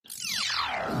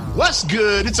What's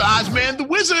good? It's Ozman the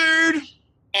Wizard.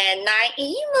 And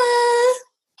Naima.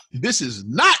 This is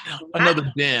not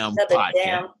another damn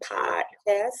podcast.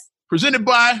 Presented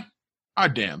by our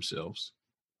damn selves.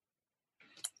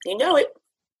 You know it.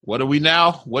 What are we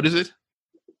now? What is it?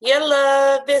 Your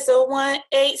love is a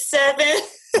 187.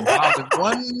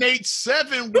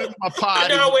 187 with my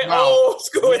pod. You know, I went old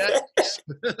school. Yes.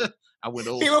 I went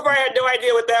old. People probably had no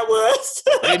idea what that was.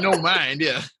 They know mine,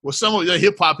 yeah. Well, some of the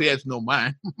hip hop heads know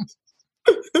mine.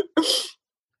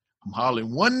 I'm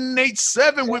hollering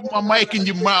 187 with my mic in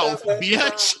your mouth,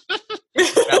 bitch.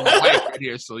 Got my mic right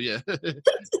here, so yeah.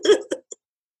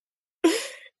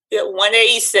 Yeah,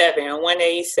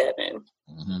 187.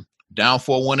 Mm-hmm. Down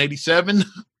for 187.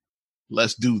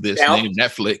 Let's do this. Down. Name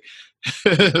Netflix.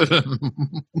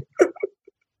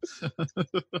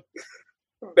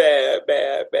 Bad.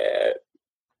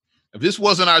 If this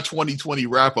wasn't our 2020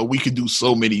 wrap-up, we could do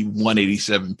so many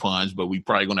 187 puns, but we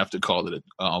probably gonna have to call it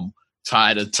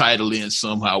tie the title in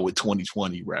somehow with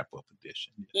 2020 wrap-up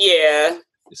edition. Yeah.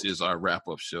 This is our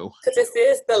wrap-up show. Because this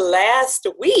is the last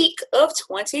week of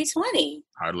 2020.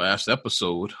 Our last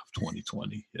episode of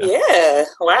 2020. Yeah.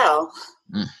 Wow.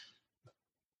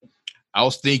 I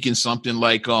was thinking something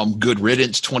like Good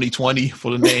Riddance 2020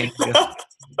 for the name. Yeah.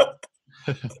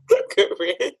 Good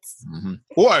riddance. Mm-hmm.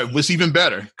 Or what's even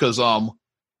better, because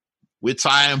we're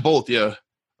tying both, yeah.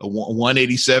 A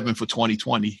 187 for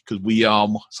 2020, because we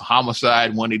it's a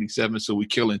homicide 187, so we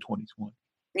kill in 2020.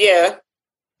 Yeah.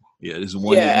 Yeah, there's a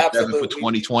 187 for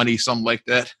 2020, something like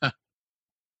that.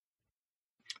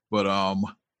 But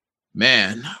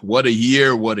man, what a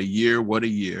year. Where do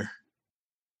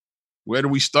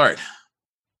we start?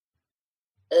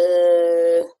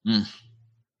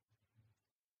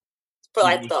 For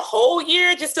like the whole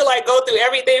year, just to like go through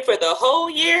everything for the whole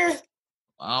year.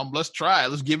 Let's try.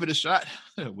 Let's give it a shot.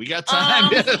 We got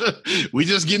time. We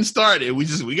just getting started.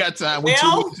 We got time. We're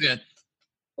 2 weeks in.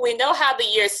 We know how the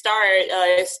year started.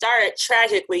 It started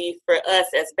tragically for us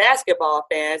as basketball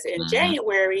fans. In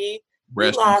January,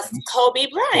 we lost Kobe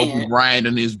Bryant. Kobe Bryant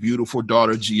and his beautiful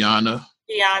daughter, Gianna,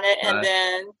 and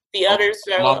then the others.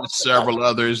 Along with several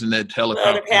others in that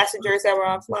helicopter. Other passengers that were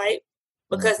on flight.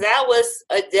 Because that was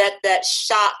a death that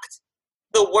shocked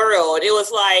the world. It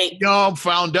was like... Y'all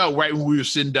found out right when we were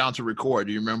sitting down to record.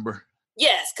 Do you remember?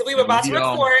 Yes, because we were about to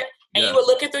record, and you were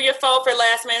looking through your phone for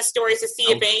last minute stories to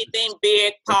see if anything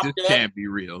big popped up. This can't be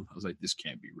real. I was like, this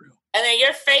can't be real. And then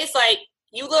your face, like,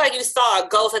 you look like you saw a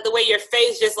ghost, like the way your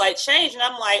face just, like, changed. And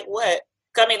I'm like, what?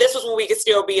 I mean, this was when we could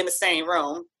still be in the same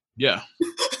room. Yeah.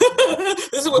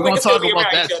 This is what we're going to talk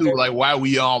about that, too, like why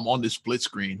we on this split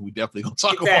screen. We definitely going to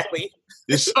talk about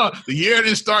this. The year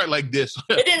didn't start like this.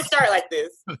 It didn't start like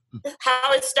this.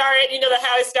 How it started,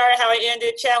 how it started, how it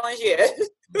ended, challenge, yeah.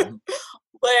 Mm-hmm.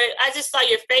 But I just saw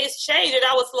your face change, and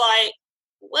I was like,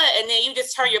 what? And then you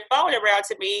just turn your phone around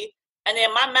to me, and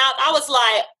then my mouth, I was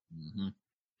like.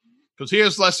 Because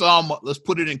here's, let's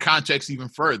put it in context even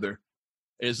further,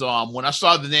 is when I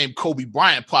saw the name Kobe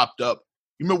Bryant popped up,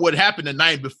 you remember what happened the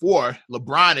night before?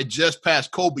 LeBron had just passed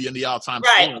Kobe in the all-time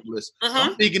scoring list. So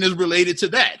I'm thinking it's related to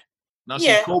that. Now,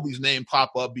 see Kobe's name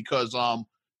pop up because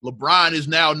LeBron is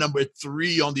now number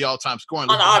 3 on the all-time scoring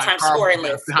list. On the all-time scoring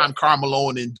list. Behind Karl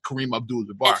Malone and Kareem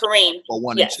Abdul-Jabbar. And Kareem. For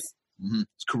 1 and 2.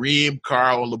 It's Kareem,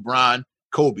 Karl, LeBron,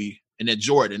 Kobe, and then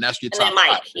Jordan. That's your top 5. And then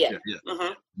Mike, yeah.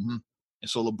 And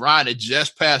so LeBron had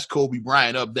just passed Kobe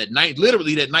Bryant up that night,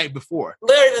 literally that night before.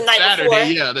 Literally the night before.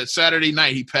 Yeah, that Saturday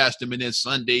night he passed him, and then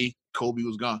Sunday Kobe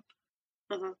was gone.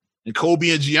 And Kobe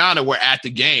and Gianna were at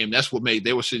the game. That's what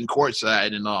they were sitting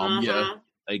courtside, and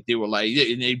like they were like,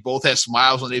 and they both had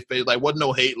smiles on their face. Like, wasn't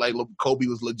no hate. Like Kobe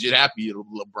was legit happy at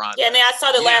LeBron. Yeah, and then I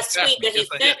saw the last tweet that he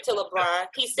sent to LeBron.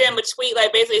 He sent him a tweet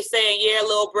like basically saying, "Yeah,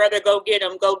 little brother, go get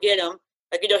him."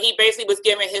 Like he basically was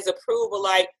giving his approval,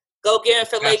 like. Go get him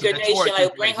for Laker Nation,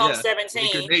 like bring home 17.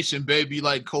 Laker Nation, baby,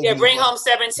 like Kobe. Yeah, bring home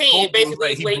 17.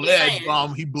 Basically, he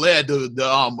bled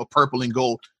the purple and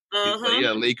gold.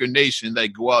 Yeah, Laker Nation,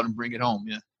 like go out and bring it home.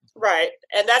 Yeah, right,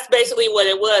 and that's basically what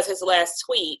it was. His last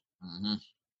tweet.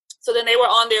 So then they were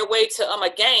on their way to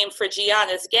a game for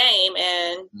Gianna's game,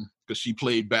 and because she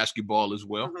played basketball as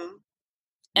well.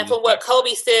 And from what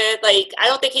Kobe said, like I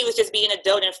don't think he was just being a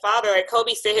doting father. Like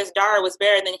Kobe said, his daughter was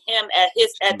better than him at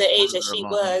the age that she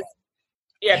was.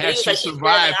 Yeah, had she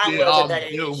survived,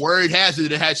 word has it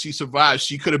that had she survived,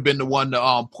 she could have been the one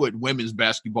to put women's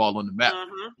basketball on the map.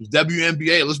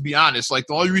 WNBA, let's be honest, like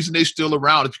the only reason they're still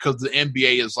around is because the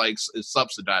NBA is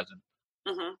subsidizing.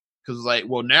 Because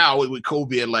now with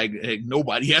COVID,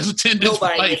 nobody has attendance.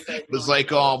 It's like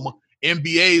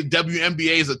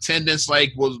WNBA's attendance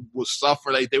was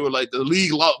suffer. Like they were like the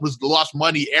league lost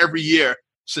money every year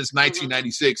since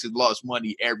 1996, it lost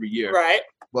money every year. Right.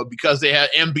 But because they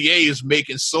had NBA is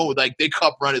making so like they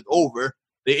cup run it over,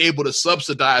 they're able to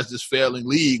subsidize this failing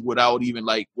league without even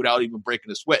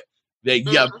breaking a sweat. They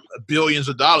got billions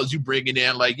of dollars you bringing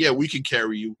in, like, yeah, we can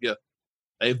carry you. Yeah.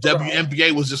 If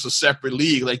WNBA was just a separate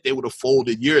league, like they would have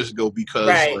folded years ago because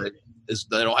like,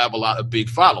 they don't have a lot of big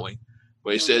following.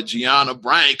 But he said Gianna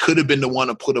Bryant could have been the one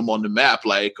to put him on the map,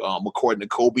 like according to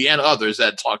Kobe and others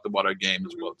that talked about her game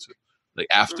as well too. Like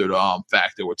after the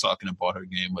fact that we're talking about her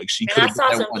game, like she could. And I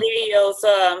saw some videos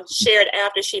shared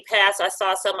after she passed. I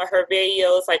saw some of her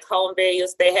videos, like home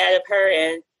videos they had of her,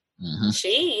 and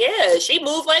she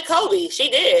moved like Kobe. She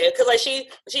did, because like she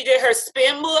did her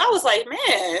spin move. I was like,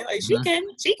 man, like she can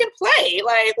play.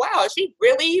 Like, wow, she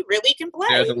really can play.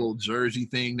 There's a little jersey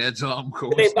thing that's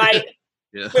cool. They bite.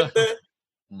 Yeah. With the,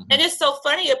 and it's so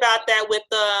funny about that with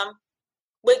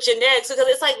genetics, because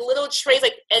it's like little traits.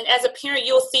 Like, and as a parent,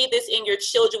 you'll see this in your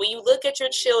children when you look at your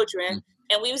children,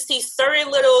 and when you see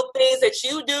certain little things that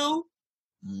you do.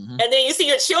 And then you see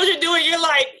your children do it, you're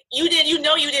like, you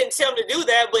didn't tell them to do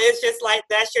that, but it's just like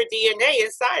that's your DNA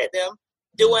inside of them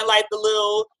doing like the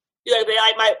little, they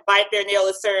like might bite their nail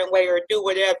a certain way or do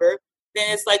whatever.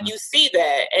 Then it's like you see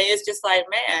that, and it's just like,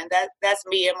 man, that's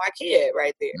me and my kid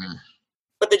right there.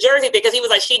 But the jersey thing, because he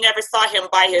was like, she never saw him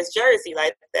bite his jersey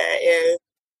like that, and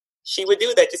she would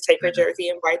do that, just take her jersey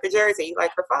and bite the jersey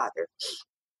like her father.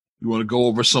 You want to go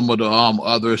over some of the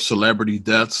other celebrity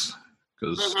deaths?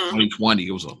 Because 2020,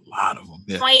 it was a lot of them.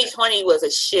 Yeah. 2020 was a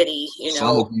shitty,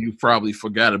 Some of them you probably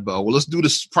forgot about. Well, let's do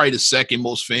this. Probably the second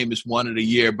most famous one of the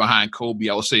year behind Kobe,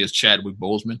 I would say, is Chadwick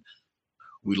Boseman.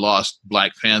 We lost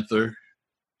Black Panther.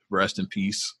 Rest in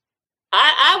peace.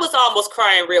 I was almost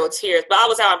crying real tears, but I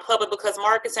was out in public because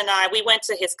Marcus and we went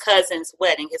to his cousin's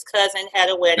wedding. His cousin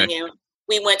had a wedding, and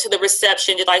we went to the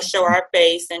reception to like show our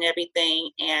face and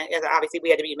everything. And obviously we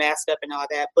had to be masked up and all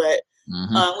that, but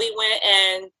we went,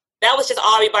 and that was just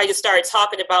all everybody just started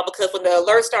talking about, because when the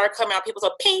alert started coming out, people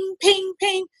said ping, ping,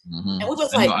 ping. And we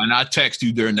was like, and I text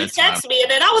you during that time. Text me,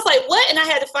 and then I was like, what? And I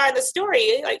had to find the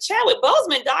story. Like, Chadwick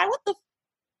Boseman died. What the?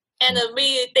 And the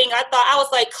immediate thing I thought, I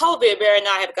was like, COVID better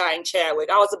not have gotten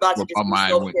Chadwick. I was about to just be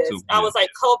so pissed. I was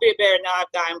like, COVID better not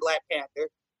have gotten Black Panther.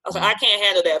 I was like, I can't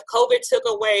handle that. If COVID took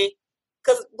away,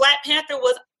 because Black Panther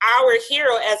was our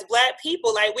hero as Black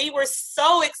people. Like, we were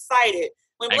so excited.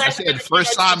 Like I said, the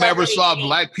first time I ever saw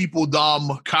Black people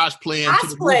cosplaying to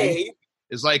the movie.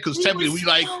 It's like, because typically we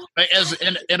like as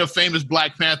in a famous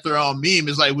Black Panther meme,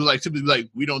 it's like typically like,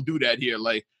 we don't do that here.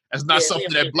 Like, that's not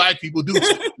something that Black people do.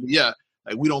 Yeah,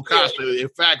 like we don't cosplay. In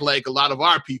fact, like a lot of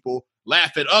our people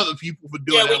laugh at other people for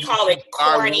doing that. We call it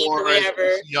corny or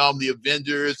whatever. You see, the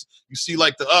Avengers. You see,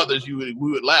 like the others, we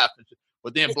would laugh.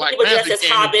 But then Black people Panther dressed as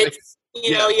hobbits.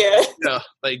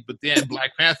 But then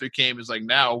Black Panther came. It's like,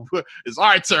 now it's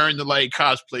our turn to like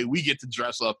cosplay. We get to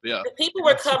dress up. Yeah, the people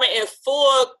were coming in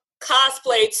full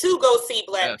cosplay to go see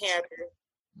Black Panther.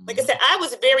 Like I said, I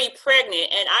was very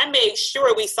pregnant, and I made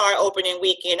sure we saw it opening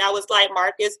weekend. I was like,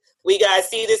 Marcus, we gotta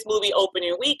see this movie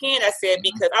opening weekend. I said,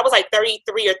 because I was like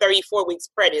 33 or 34 weeks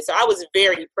pregnant, so I was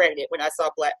very pregnant when I saw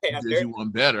Black Panther. You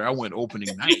went better. I went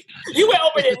opening night. You went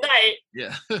opening night.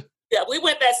 Yeah. Yeah, we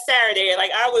went that Saturday, and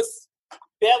like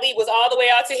belly was all the way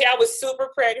out to here. I was super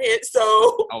pregnant,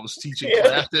 so I was teaching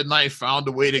class that night. Found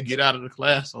a way to get out of the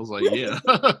class. I was like, yeah,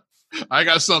 I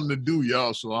got something to do,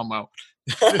 y'all, so I'm out.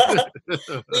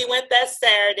 We went that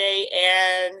Saturday,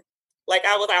 and like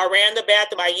I ran the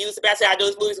bathroom. I used the bathroom. I know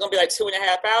this movie's gonna be like 2.5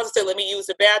 hours, so let me use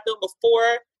the bathroom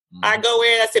before I go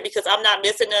in. I said, because I'm not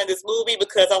missing none of this movie,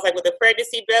 because I was like, with the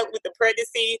pregnancy,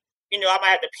 I might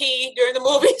have to pee during the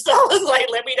movie. So I was like,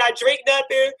 let me not drink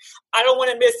nothing. I don't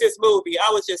want to miss this movie. I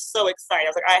was just so excited. I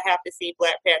was like, I have to see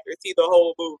Black Panther, see the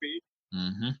whole movie.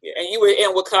 Yeah, and you were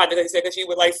in Wakanda, because you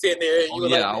were like sitting there. And you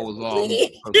were I was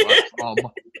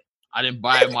I didn't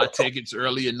buy my tickets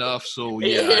early enough, so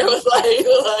yeah. It was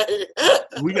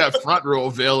like we got front row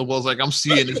available. I was like, I'm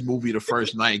seeing this movie the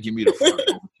first night. Give me the front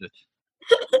row.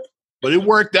 But it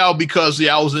worked out because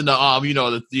I was in the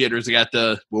the theaters. I got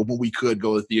when we could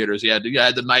go to theaters. I had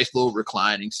the nice little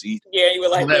reclining seat. Yeah, you were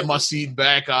like, let my seat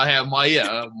back. I have my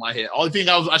head. Only thing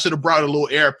I should have brought a little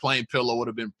airplane pillow. Would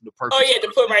have been the perfect. Oh yeah,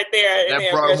 to put right there.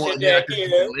 That brought one.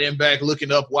 Laying back,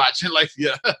 looking up, watching like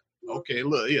okay,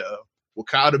 look, Well,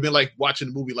 Kyle would have been like watching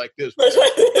the movie like this. Because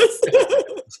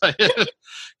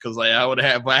like I would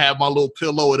have, if I had my little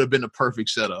pillow, it would have been the perfect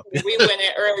setup. We went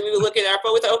in early. We were looking at our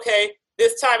phone. We thought, okay,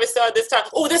 this time it's this time.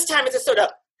 Oh, this time it's a sort of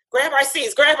grab our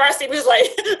seats. We was like,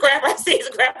 grab our seats.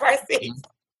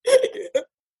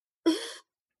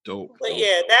 Dope. But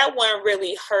yeah, that one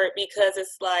really hurt, because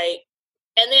it's like,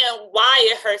 And then why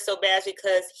it hurt so bad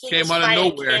because he came was out of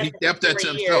fighting nowhere. He cancer kept for that to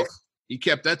 4 himself. years. He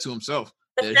kept that to himself.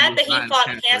 The fact that he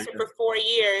fought cancer for 4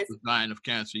 years. He was dying of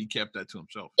cancer. He kept that to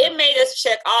himself. It made us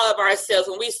check all of ourselves.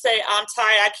 When we say, I'm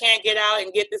tired, I can't get out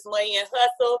and get this money and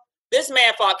hustle. This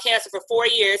man fought cancer for 4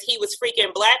 years. He was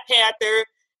freaking Black Panther.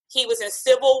 He was in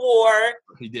Civil War.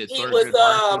 He did. He was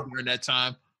during that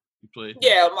time. He played.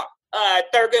 Yeah,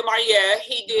 Thurgood Marshall. Yeah,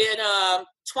 he did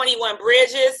 21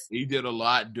 Bridges. He did a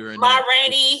lot during. Ma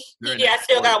Rainey. I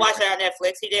still gotta watch it on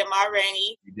Netflix. He did Ma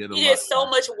Rainey. He did so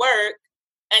much work,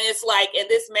 and it's like, and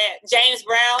this man, James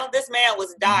Brown, this man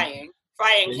was dying,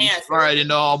 fighting cancer. Right,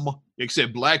 and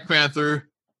except Black Panther,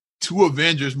 2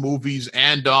 Avengers movies,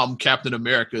 and Captain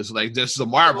America. Is like just the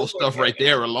Marvel stuff right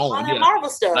there alone. All that Marvel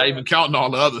stuff. Not even counting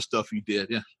all the other stuff he did.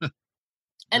 Yeah.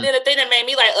 And then the thing that made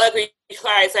me like ugly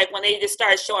cry is like when they just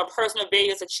started showing personal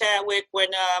videos of Chadwick when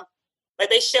like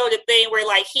they showed a thing where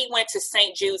like he went to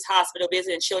St. Jude's Hospital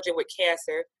visiting children with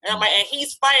cancer. And I'm like, and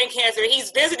he's fighting cancer.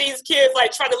 He's visiting these kids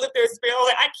like trying to lift their spirit. I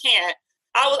was like, I can't.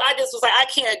 I just was like, I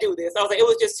can't do this. I was like, it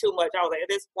was just too much. I was like, at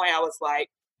this point, I was like,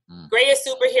 greatest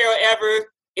superhero ever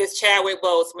is Chadwick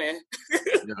Boseman.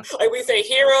 Like we say,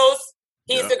 heroes.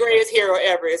 He's the greatest hero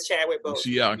ever. Is Chadwick Boseman.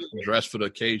 See how dressed for the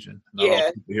occasion. Not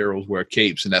all superheroes wear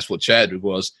capes, and that's what Chadwick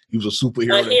was. He was a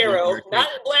superhero. A hero, not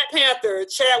Black Panther.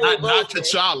 Chadwick Boseman. Not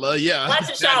T'Challa. Yeah, not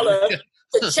T'Challa.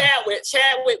 Chadwick.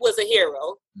 Chadwick was a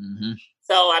hero. Mm-hmm.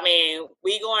 So I mean,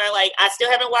 we going like I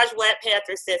still haven't watched Black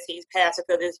Panther since he's passed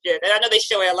because it's just. And I know they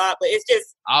show it a lot, but it's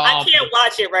just I can't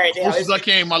watch it right now. Since I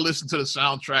came, I listened to the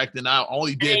soundtrack, and I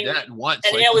only did that once.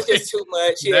 And like, that was just too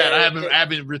much. Yeah, I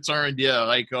haven't returned. Yeah,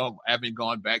 like I haven't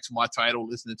gone back to my title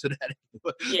listening to that.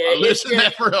 Yeah, I listened to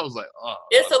that first. I was like, oh,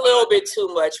 it's a little bit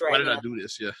too much right now. Why did I do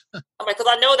this? Yeah, I'm like,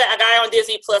 because I know that I got it on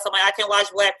Disney Plus. I'm like, I can watch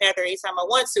Black Panther anytime I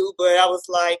want to, but I was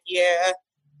like, yeah,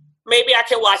 maybe I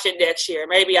can watch it next year.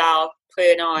 Maybe I'll put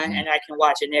it on and I can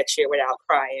watch it next year without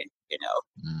crying, you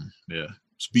know. Yeah.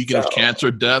 Speaking of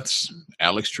cancer deaths,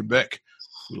 Alex Trebek,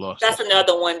 we lost. That's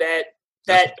another one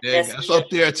that's up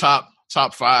there, top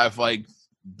 5, like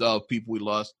the people we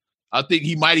lost. I think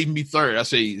he might even be third. I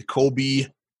say Kobe,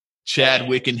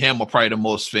 Chadwick, and him are probably the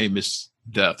most famous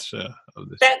deaths. Of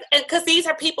this. Because these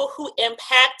are people who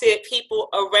impacted people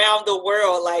around the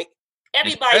world, like.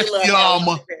 Everybody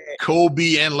loves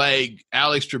Kobe and like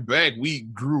Alex Trebek. We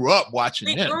grew up watching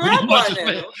him.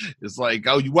 It's like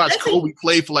you watch Kobe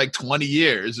play for like 20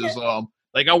 years. It's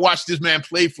like I watched this man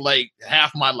play for like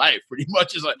half my life. Pretty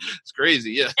much, it's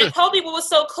crazy. Yeah. And Kobe, what was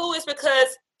so cool is because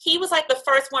he was like the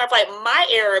first one of like my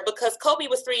era because Kobe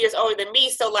was 3 years older than me.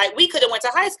 So like we could have went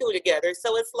to high school together.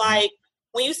 So it's like.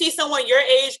 When you see someone your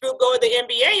age group go to the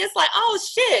NBA, it's like, oh,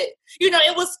 shit. You know,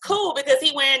 it was cool because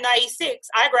he went in 96.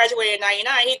 I graduated in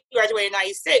 99. He graduated in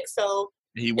 96. So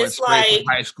he went straight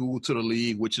from high school to the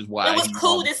league, which is why. It was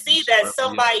cool to see that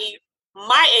somebody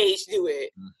my age do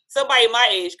it. Somebody my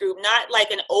age group, not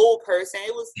like an old person.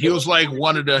 He was like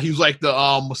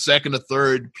the second or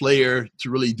third player to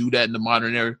really do that in the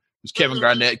modern era. Because Kevin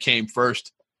Garnett came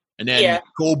first. And then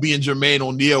Kobe and Jermaine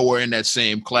O'Neal were in that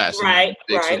same class. Right.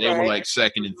 So they were like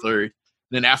second and third. And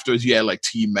then afterwards, you had like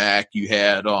T-Mac. You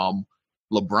had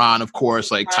LeBron, of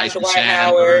course, like Tyson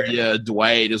Chandler. Yeah,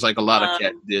 Dwight. There's like a lot of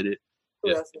cats did it.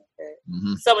 Who else did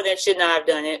that? Some of them should not have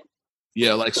done it.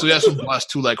 Yeah, like so. That's some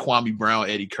bust too, like Kwame Brown,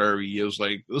 Eddie Curry. It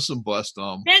was some bust.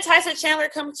 Didn't Tyson Chandler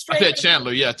come straight? I said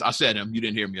Chandler. Yeah, I said him. You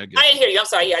didn't hear me. I guess I didn't hear you. I'm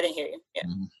sorry. Yeah, I didn't hear you. Yeah,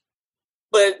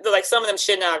 but like some of them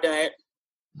should not have done it.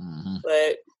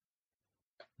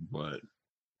 But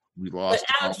we lost.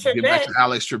 Alex Get back to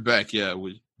Alex Trebek. Yeah,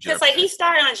 because like he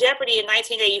started on Jeopardy in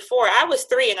 1984. I was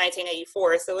 3 in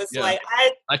 1984, so it's like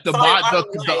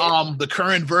the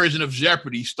current version of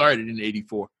Jeopardy started in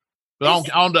 '84. But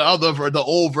on the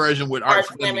old version with Art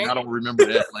Fleming, I don't remember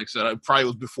that. Like I said, it probably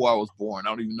was before I was born. I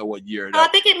don't even know what year. I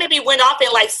think it maybe went off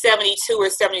in like 72 or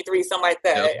 73, something like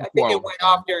that. I think it went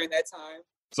off during that time.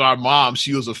 So our mom,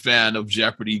 she was a fan of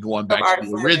Jeopardy, going back to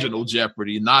the original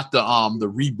Jeopardy, not the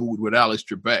reboot with Alex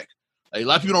Trebek. Like, a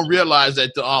lot of people don't realize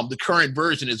that the current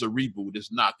version is a reboot.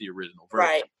 It's not the original version.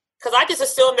 Right. Because I just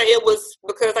assumed that it was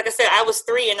because, like I said, I was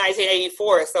 3 in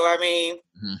 1984. So I mean,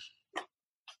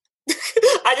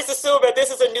 I just assumed that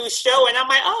this is a new show, and I'm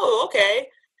like, oh, okay.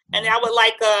 And I would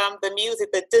like the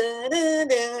music, the dun, dun,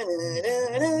 dun,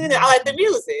 dun, dun. I like the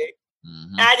music.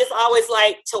 And I just always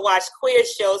like to watch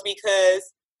quiz shows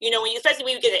because, you know, especially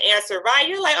when you get an answer right,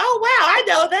 you're like, oh, wow, I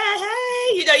know that.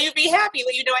 Hey, you know, you'd be happy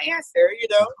when you know an answer, you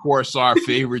know. Of course, our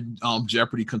favorite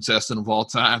Jeopardy contestant of all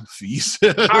time, Feast.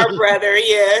 Our brother,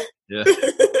 yeah.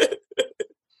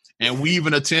 And we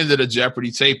even attended a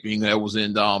Jeopardy taping that was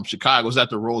in Chicago. It was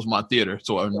at the Rosemont Theater.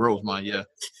 So in Rosemont, yeah.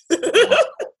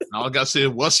 Now, like I said,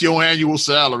 what's your annual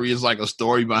salary is like a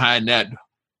story behind that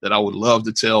I would love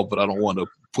to tell, but I don't want to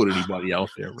put anybody out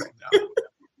there right now.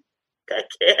 I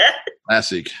can't.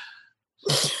 Classic.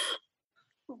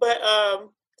 But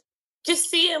just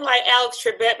seeing like Alex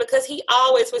Trebek, because he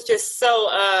always was just so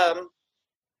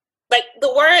like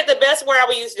the best word I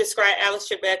would use to describe Alex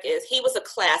Trebek is he was a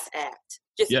class act.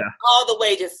 Just all the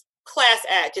way, just class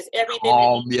act, just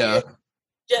everything. Yeah.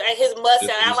 Just his mustache.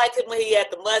 I liked him when he had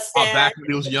the mustache. Back when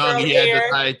he was young, he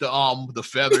had the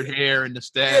feathered hair and the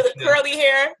stash. The curly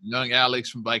hair. Young Alex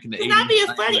from back in the 80s. Not being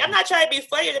funny. I'm not trying to be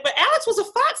funny, but Alex was a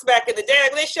fox back in the day.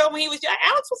 Like they showed when he was young.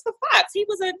 Alex was the fox. He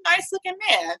was a nice looking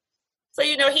man. So,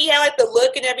 he had like the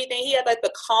look and everything. He had like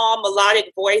the calm,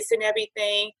 melodic voice and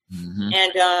everything. Mm-hmm.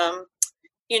 And,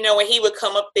 when he would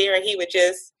come up there and he would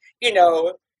just,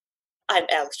 I'm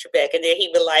Alex Trebek. And then he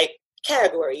would like,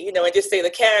 category, and just say the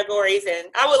categories. And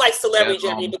I would like Celebrity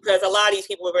Jeopardy because a lot of these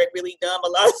people were really dumb, a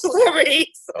lot of celebrities.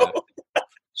 So. Yeah.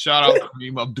 Shout out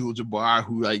Kareem Abdul-Jabbar,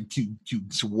 who like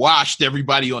washed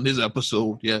everybody on his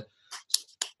episode. Yeah.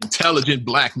 Intelligent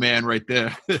black man right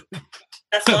there.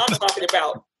 That's what I'm talking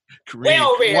about.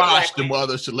 Kareem washed them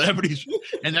other celebrities.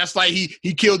 And that's like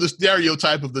he killed the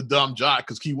stereotype of the dumb jock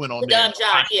because he went on there. Dumb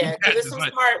jock, yeah. Because there's some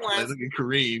smart ones. Look at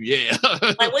Kareem, yeah.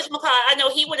 Like I know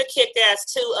he would have kicked ass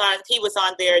too. He was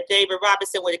on there. David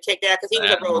Robinson would have kicked ass because he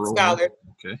was a Rhodes Scholar.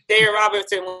 Okay. David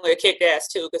Robinson would have kicked ass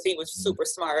too because he was super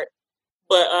smart.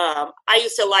 But I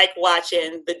used to like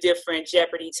watching the different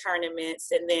Jeopardy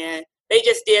tournaments, and then they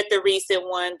just did the recent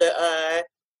one, the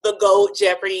Gold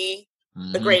Jeopardy.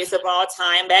 Mm-hmm. The greatest of all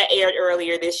time that aired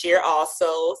earlier this year,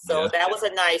 also. So that was a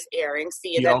nice airing.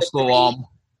 Seeing he that also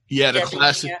he had a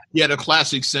classic. He had a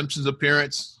classic Simpsons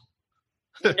appearance.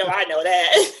 I know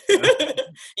that.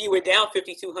 You were down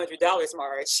 $5,200,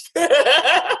 Marge.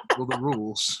 Well, the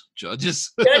rules,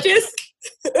 judges. And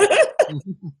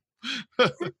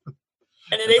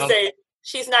then they say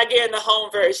she's not getting the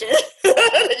home version.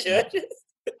 The judges.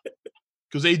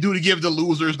 Because they do to give the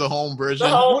losers the home version.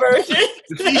 The home version.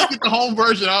 If he get the home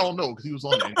version, I don't know because he was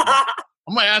on there.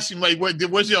 I'm gonna ask him like,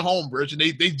 "Where's your home version?"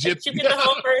 They gypped you. Get the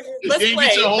home version. Let's play.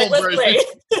 Get your home Let's version. Play.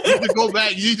 You need to go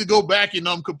back. You need to go back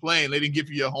and complain. They didn't give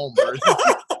you your home version.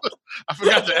 I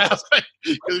forgot to ask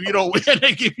because if you don't win,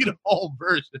 they give you the home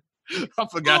version. I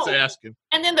forgot to ask him.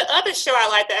 And then the other show I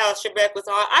liked that Alex Trebek was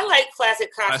on. I like Classic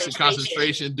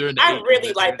Concentration. During the I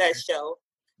really like that show.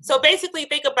 So basically,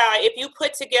 think about it. If you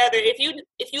put together, if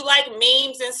you like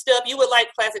memes and stuff, you would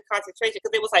like Classic Concentration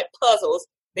because it was like puzzles.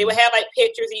 They would have like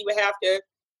pictures, and you would have to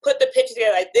put the pictures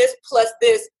together like this plus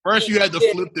this. First, you had to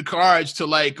flip the cards to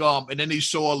like and then they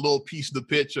show a little piece of the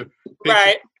picture.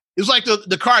 Right. It's like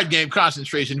the card game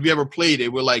Concentration. If you ever played it,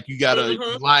 where like you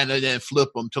gotta line it and flip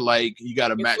them to like you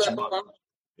gotta match them up.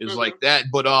 It's like that,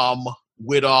 but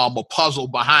with a puzzle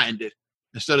behind it.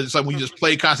 Instead of just like when you just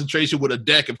play Concentration with a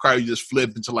deck of cards, you just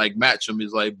flip into like match them.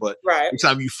 It's like, but every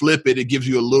time you flip it, it gives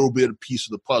you a little bit of piece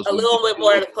of the puzzle. A little bit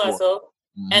more of the puzzle.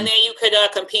 Mm-hmm. And then you could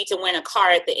compete to win a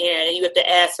card at the end, and you have to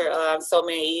answer so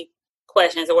many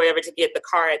questions or whatever to get the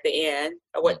card at the end.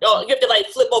 Or what? Oh, you have to like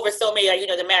flip over so many,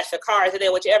 to match the cards, and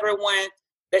then whichever one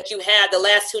that you have, the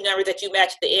last two numbers that you match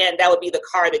at the end, that would be the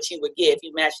card that you would get if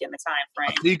you matched in the time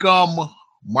frame. I think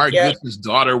Mark Goodman's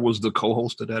daughter was the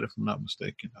co-host of that, if I'm not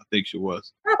mistaken. I think she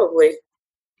was. Probably.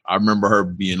 I remember her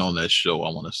being on that show, I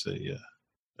want to say, yeah.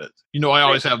 I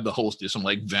always have the hostess. I'm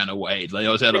like Vanna White. I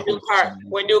always had a hostess.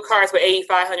 When new cars were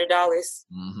 $8,500.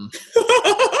 Mm-hmm.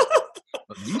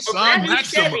 Nissan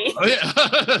Maxima. Oh, yeah.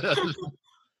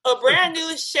 A brand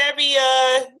new Chevy,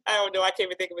 I don't know, I can't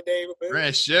even think of a name.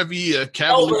 Brand Chevy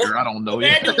Cavalier, Nova. I don't know.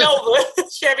 Brand new Nova,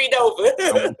 Chevy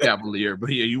Nova. Cavalier,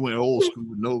 but yeah, you went old school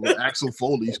with Nova. Axel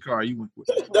Foley's car, you went with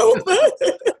Nova.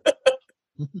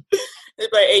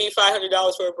 It's like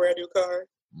 $8,500 for a brand new car.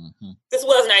 Mm-hmm. This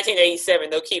was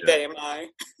 1987, though. Keep that in mind.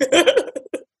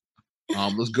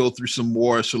 Let's go through some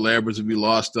more celebrities we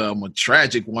lost. A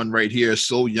tragic one right here.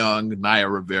 So young, Naya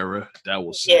Rivera. That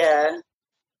was sad. Yeah.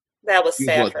 That was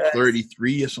sad. She was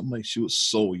 33 or something like. She was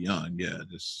so young. Yeah,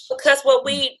 because what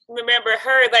we remember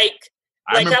her like.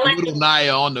 I remember little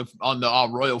Naya on the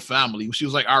Royal Family. She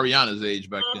was like Ariana's age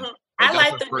back then. Like, I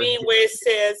like the meme where it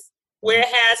says where it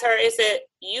has her. It said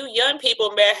you young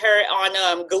people met her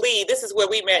on Glee. This is where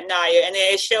we met Naya, and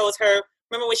then it shows her.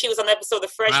 Remember when she was on the episode of The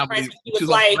Fresh Prince? She was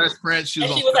like Fresh Prince. She was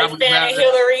like Fannie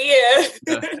Hillary.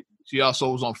 Yeah. She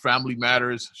also was on Family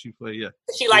Matters. She played.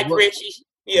 She liked Richie.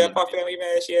 Yeah, on Family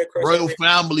Matters. Yeah, Royal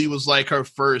Family was like her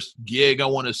first gig, I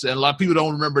want to say. And a lot of people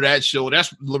don't remember that show.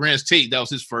 That's Lorenz Tate. That was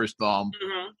his first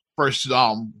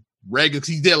regular.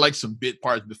 He did like some bit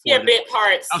parts before. Yeah, bit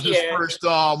parts. That was his first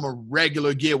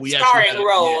regular gig. We starring actually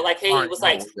role, like he was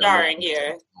like starring.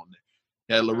 Yeah.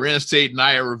 Lorenz Tate,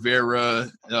 Naya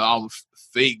Rivera,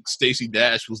 fake Stacey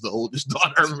Dash was the oldest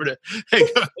daughter. I remember that.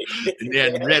 And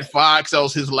then Red Fox, that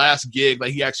was his last gig.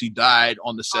 Like he actually died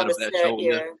on the set of that show.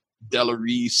 Yeah. Della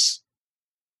Reese.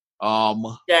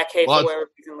 Jack Hazel,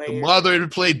 the mother who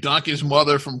played Duncan's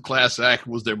mother from Class Act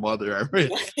was their mother. I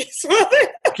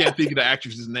can't think of the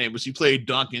actress's name, but she played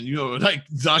Duncan. You know, like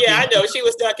Duncan. Yeah, I know. She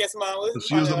was Duncan's mom.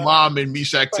 She was the mom, and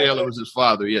Meshack Taylor was his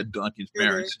father. He had Duncan's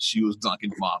parents. She was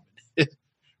Duncan's mom.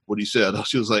 What he said,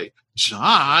 she was like,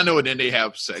 John, and then they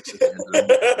have sex.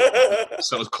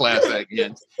 So it's Class Act.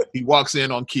 And he walks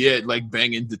in on Kid, like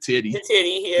banging the titty. The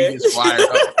titty, yeah. He gets fired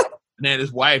up. And then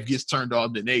his wife gets turned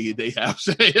on to naked. They have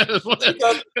sex.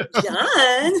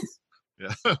 John.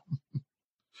 Yeah.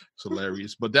 It's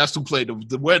hilarious. But that's who played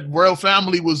the royal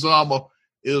family was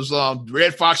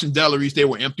Red Fox and Della Reese. They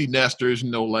were empty nesters,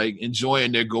 like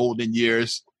enjoying their golden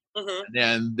years. Mm-hmm. And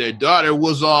then their daughter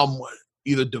was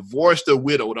either divorced or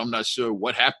widowed. I'm not sure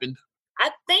what happened. I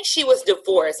think she was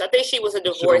divorced. I think she was a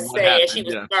divorcee and she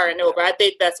was starting over. I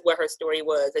think that's what her story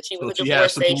was, that she was a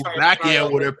divorcee. She has to back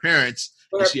in with her parents.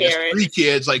 And she has 3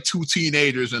 kids, like 2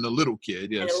 teenagers and a little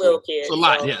kid. Yeah, and a little kid. It's a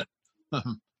lot, yeah.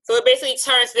 So it basically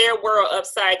turns their world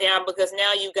upside down because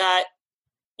now you got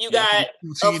 2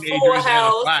 teenagers and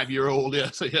a 5-year-old.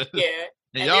 Yeah, so yeah.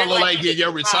 And y'all look like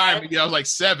your retirement. Y'all was like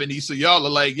 70, so y'all are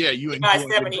like, you ain't going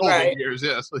 70, right? Years,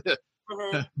 yeah. So, yeah.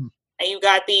 Mm-hmm. And you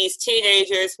got these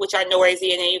teenagers, which are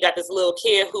noisy, and then you got this little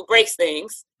kid who breaks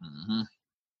things. Mm-hmm.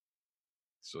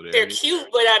 So they're cute,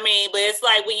 but it's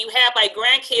like when you have like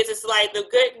grandkids, it's like the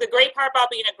great part about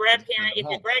being a grandparent, if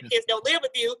your grandkids don't live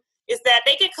with you, is that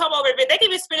they can come over, but they can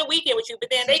even spend a weekend with you, but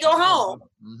then they go home.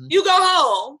 Mm-hmm. You go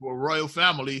home. For a royal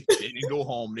family, they didn't go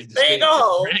home. They go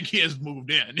home. Grandkids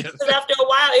moved in. Because after a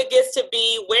while, it gets to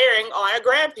be wearing on a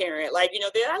grandparent. Like,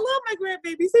 I love my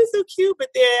grandbabies. They're so cute. But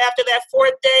then after that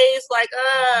 4th day, it's like,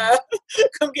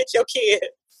 come get your kid.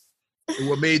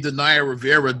 What made the Naya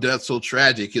Rivera death so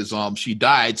tragic is she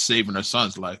died saving her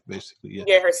son's life, basically.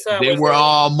 Yeah, her son. They were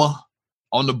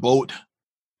on the boat,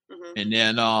 mm-hmm. and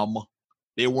then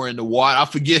they were in the water. I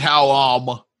forget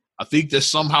how I think that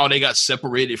somehow they got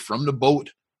separated from the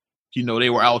boat. They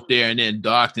were out there and then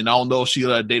docked, and I don't know if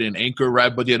they didn't anchor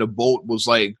right, but the boat was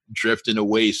like drifting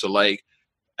away. So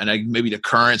maybe the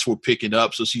currents were picking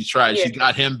up. So she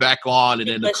got him back on, and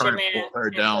then the current pulled her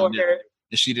down.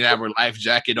 And she didn't have her life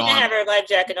jacket on. She didn't have her life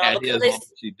jacket on because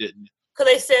she didn't.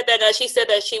 Because they said that she said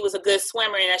that she was a good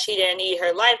swimmer and that she didn't need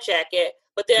her life jacket.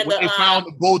 But then when they found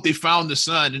the boat, they found the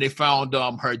son, and they found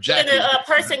her jacket. And the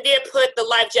person did put the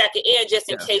life jacket in just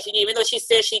in case you need, even though she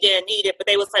said she didn't need it. But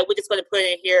they was like, we're just going to put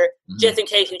it in here just in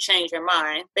case you change your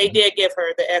mind. They did give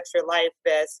her the extra life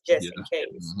vest just in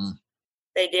case. Mm-hmm.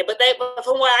 They did, but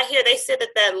from what I hear, they said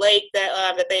that lake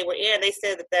that they were in, they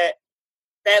said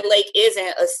that lake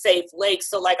isn't a safe lake.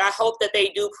 So, like, I hope that they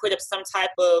do put up some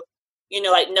type of,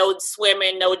 like no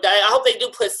swimming, no dive. I hope they do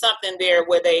put something there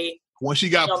where they. When she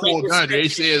got pulled under, they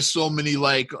said so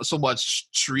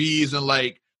much trees and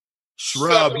like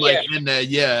shrub in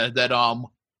there, that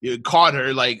it caught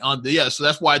her so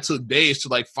that's why it took days to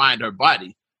like find her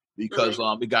body because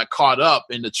it got caught up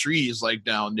in the trees like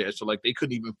down there. So like they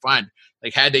couldn't even find her.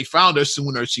 Like had they found her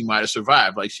sooner, she might have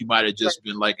survived. Like she might have just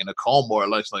been like in a coma or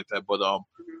like that.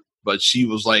 But she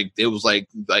was like, it was like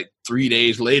 3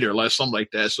 days later, like something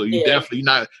like that. So you definitely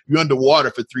you're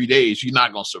underwater for 3 days. You're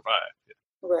not gonna survive.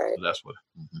 Right. So that's what.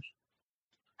 Mm-hmm.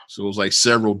 So it was like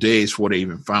several days before they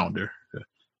even found her.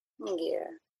 Yeah,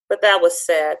 but that was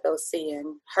sad though,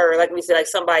 seeing her. Like we said, like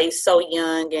somebody so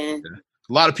young and. Yeah.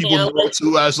 A lot of people know her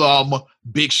too as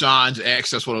Big Sean's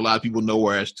ex. That's what a lot of people know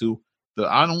her as too. The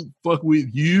I don't fuck with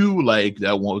you, like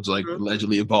that one was like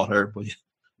allegedly about her, but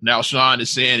now Sean is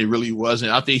saying it really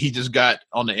wasn't. I think he just got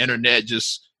on the internet,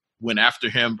 just went after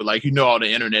him, but like all the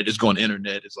internet is going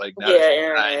internet. It's like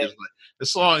internet. The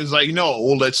song is like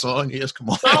old that song is. Come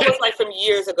on, the song was like from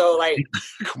years ago. Like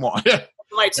come on,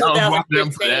 like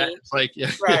 2015. It's like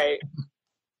right.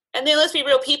 And then let's be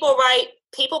real.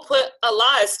 People put a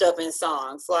lot of stuff in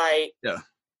songs, like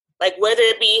whether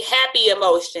it be happy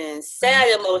emotions,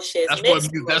 sad emotions.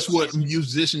 That's what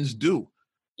musicians do.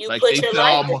 You like put your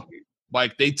life.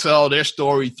 Like they tell their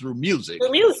story through music.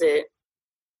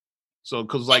 So,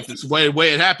 because like this way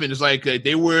it happened is like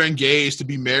they were engaged to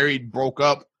be married, broke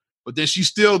up, but then she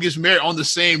still gets married on the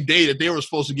same day that they were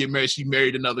supposed to get married. She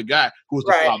married another guy who was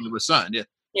the father of her son. Yeah.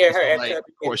 Yeah, her so of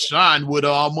course, Sean would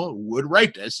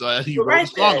write that. So he wrote a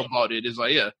song about it. It's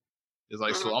like, it's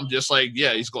like, so I'm just like,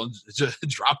 he's going to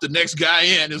drop the next guy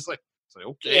in. It's like, It's like,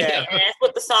 okay. Yeah, and that's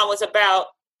what the song was about.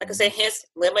 Like I said, hence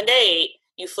Lemonade.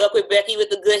 You fuck with Becky with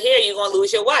the good hair, you're gonna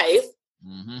lose your wife.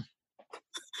 Mm-hmm.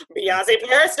 Beyonce put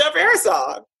her stuff in her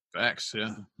song. Facts,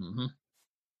 yeah. Mm-hmm.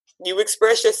 You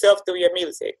express yourself through your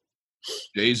music.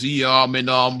 Jay-Z in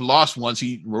Lost Ones,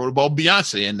 he wrote about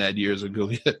Beyonce in that years ago.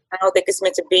 I don't think it's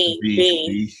meant to be.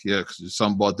 Yeah, because it's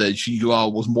something about that. She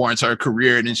was more into her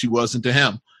career than she was into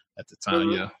him at the time.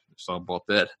 Mm-hmm. Yeah, something about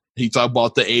that. He talked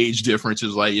about the age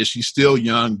differences. Like, yeah, she's still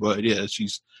young, but yeah,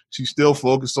 she's still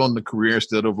focused on the career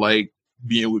instead of like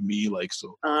being with me. Like,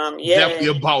 so definitely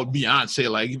about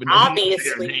Beyonce. Like, even though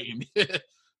obviously.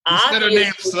 He said her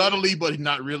name subtly, but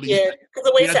not really. Yeah, because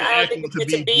the way he said, I don't think it's meant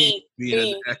to be.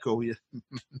 An echo, yeah.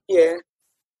 Yeah.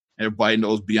 Everybody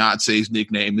knows Beyonce's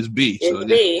nickname is B. It's so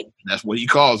B. That's what he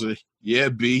calls her. Yeah,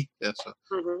 B. That's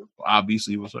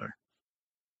obviously was her.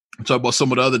 I'm talking about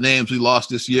some of the other names we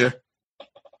lost this year,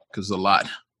 because a lot.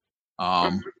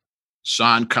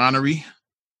 Sean Connery.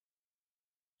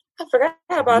 I forgot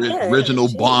about that. Original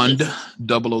Bond,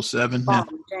 007. Bond,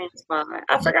 James Bond.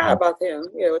 I forgot about him.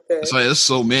 Yeah, with the. So there's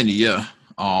so many. Yeah.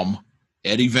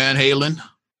 Eddie Van Halen,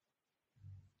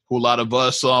 who a lot of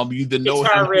us either know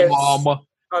him from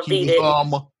Beat It.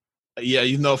 Yeah,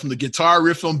 you know from the guitar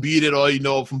riff on Beat It, or you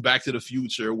know from Back to the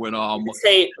Future when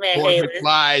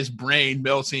McFly's brain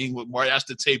melting with Marty. That's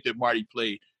the tape that Marty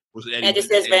played. Was Eddie? And it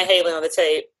says Van Halen on the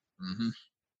tape. Mm-hmm.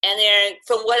 And then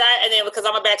because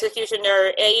I'm a Back to the Future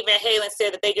nerd, Eddie Van Halen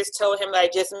said that they just told him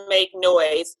like just make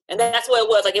noise, and that's what it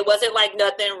was. Like it wasn't like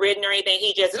nothing written or anything.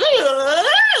 He was just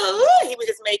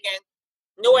making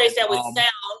noise that would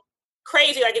sound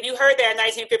crazy. Like if you heard that in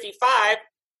 1955,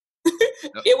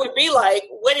 it would be like,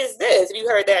 what is this? If you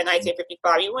heard that in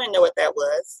 1955, you wouldn't know what that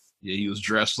was. Yeah, he was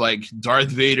dressed like Darth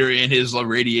Vader in his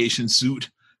radiation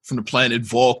suit from the planet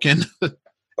Vulcan.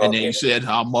 And then he said,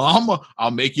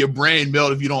 I'll make your brain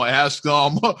melt if you don't ask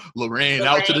Lorraine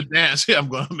out to the dance. Yeah, I'm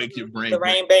going to make your brain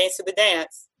Lorraine Baines to the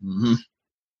dance. Mm-hmm.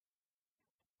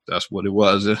 That's what it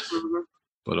was. Mm-hmm.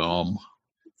 But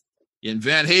in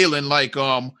Van Halen, like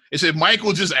it said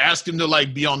Michael just asked him to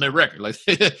like be on their record. Like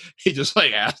he just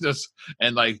like asked us,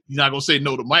 and like you're not gonna say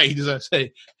no to Mike. He just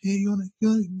say, hey, you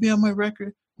wanna be on my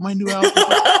record? My new album.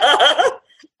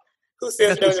 Who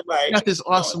says no to Mike? Got this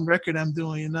awesome record I'm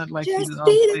doing. You're not like just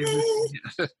beat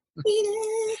it.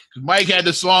 Mike had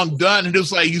the song done, and it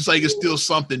was like he's like it's still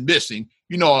something missing.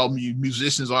 You know,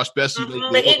 musicians are especially.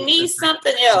 But it needs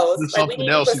something else. Like we need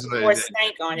to put some more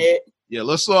stank on it. Yeah,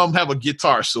 let's have a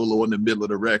guitar solo in the middle of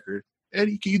the record.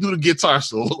 Eddie, can you do the guitar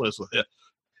solo?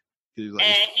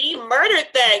 And he murdered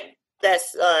that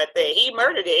thing. He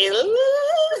murdered it.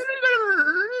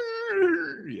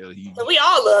 So we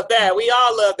all love that. We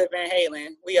all love the Van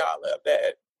Halen. We all love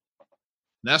that.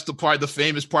 That's the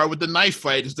famous part with the knife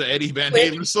fight is the Eddie Van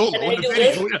Halen solo in the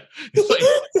video.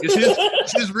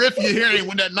 It's his riff you're hearing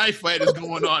when that knife fight is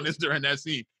going on. It's during that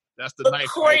scene. That's the knife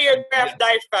choreographed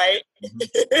knife fight.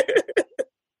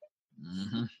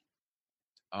 Mm-hmm.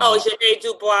 Janae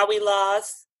Dubois, we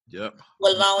lost. Yep.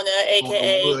 Walona,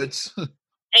 a.k.a. Woods.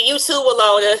 And you too,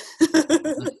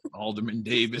 Walona. Alderman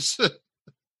Davis.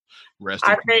 My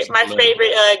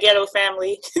favorite ghetto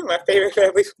family. My favorite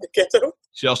family from the ghetto.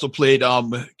 She also played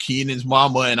Keenan's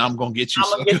mama and I'm Gonna Get You.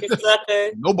 I'm Gonna Get You, Sucker.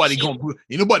 Ain't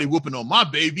nobody whooping on my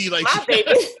baby. Like my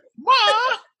baby. Ma.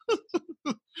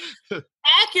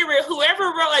 Accurate. Whoever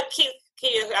wrote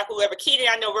Keenan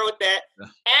I know wrote that.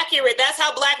 Accurate. That's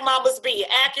how black mamas be.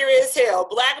 Accurate as hell.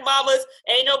 Black mamas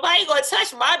ain't nobody gonna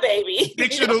touch my baby.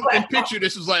 Picture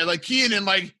this is like Keenan,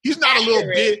 like he's not a little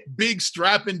big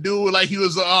strapping dude. Like he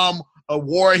was a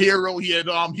war hero. He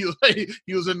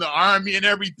was in the army and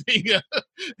everything. And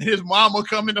his mama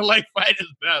coming to like fight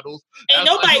his battles. Ain't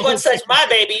nobody gonna touch my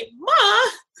baby. Ma.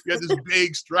 You got this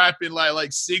big strapping like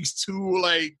 6'2",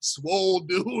 like swole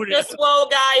dude. The swole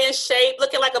guy in shape,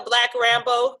 looking like a black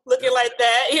Rambo, looking like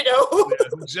that, you know. Who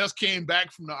just came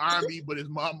back from the army, but his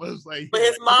mama is like. But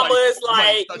his mama is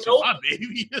like, nope, my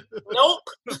baby. Nope,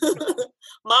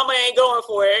 mama ain't going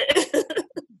for it.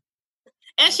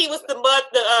 And she was the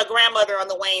grandmother on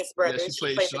the Wayans brothers. Yeah,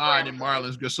 she played Sean and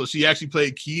Marlon's. So she actually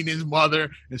played Keenan's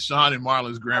mother and Sean and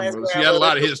Marlon's grandmother. She had a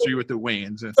lot of history with the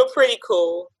Wayans. So pretty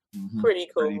cool. Mm-hmm. Pretty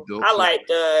cool. I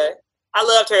liked. I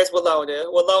loved her as Walona.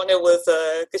 Walona was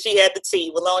because she had the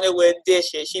tea. Walona would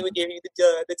dish it. She would give you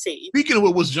the tea. Speaking of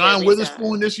it, was John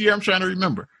Witherspoon this year? I'm trying to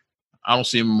remember. I don't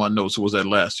see him in my notes. Or was that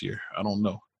last year? I don't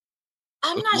know.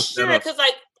 I'm not sure because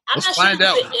I'm not sure if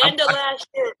it was the end of last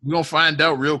year. We're gonna find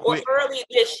out real quick. Or early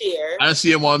this year. I don't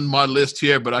see him on my list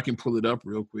here, but I can pull it up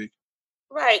real quick.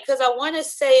 Right, because I want to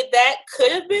say that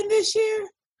could have been this year.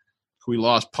 We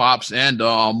lost Pops and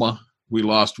We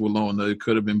lost Willona. It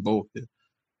could have been both. Yeah.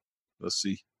 Let's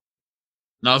see.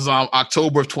 Now, it was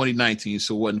October of 2019,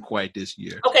 so it wasn't quite this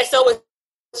year. Okay, so it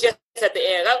was just at the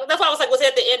end. That's why I was like, was it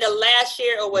at the end of last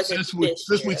year or was since it this year?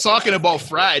 Since we're talking about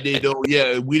Friday, though,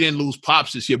 yeah, we didn't lose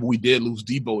Pops this year, but we did lose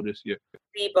Debo this year.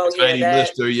 Debo, Tiny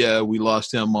Lister, yeah, we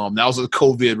lost him. That was a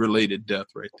COVID-related death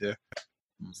right there.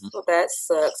 Mm-hmm. Well, that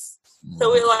sucks.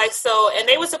 So we and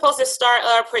they were supposed to start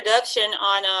production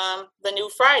on the new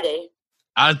Friday.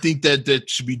 I think that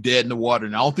should be dead in the water.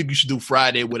 And I don't think you should do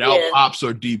Friday without Pops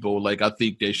or Debo. Like, I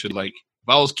think they should, like, if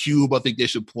I was Cube, I think they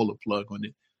should pull a plug on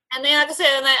it. And then, like I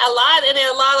said, a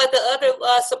lot of the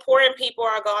other supporting people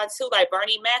are gone too. Like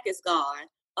Bernie Mac is gone.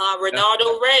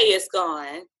 Ronaldo Ray is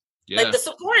gone. Yeah. Like the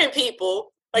supporting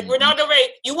people, like Ronaldo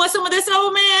Ray. You want some of this,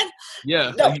 old man?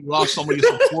 Yeah, no. You lost some of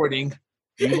your supporting.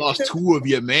 You lost two of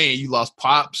your main. You lost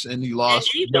Pops and you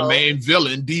lost the main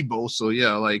villain, Debo. So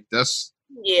yeah, like that's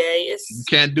you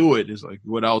can't do it. It's like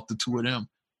without the two of them.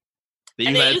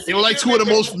 They were like two of the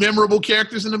most memorable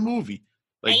characters in the movie.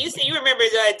 Like, and you remember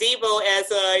Debo as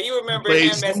you remember him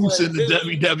as in the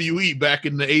WWE back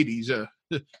in the 80s.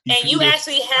 Yeah. And you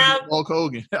actually have Hulk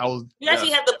Hogan.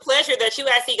 Actually have the pleasure that you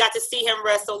actually got to see him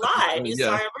wrestle live. You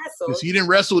saw him wrestle. Because he didn't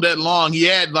wrestle that long. He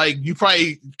had you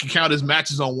probably can count his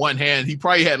matches on one hand. He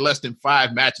probably had less than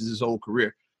 5 matches his whole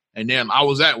career. And then I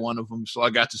was at one of them, so I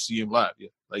got to see him live. Yeah,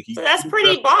 so that's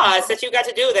pretty boss that you got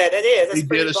to do that. That is. That's he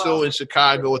did a show in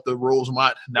Chicago at the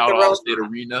Rosemont, now the Allstate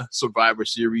Arena Survivor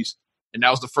Series, and that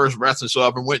was the first wrestling show I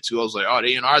ever went to. I was like, oh,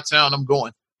 they in our town, I'm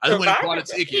going. I just went and bought a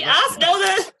ticket. Yeah, I know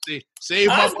that. Saved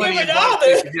my money and bought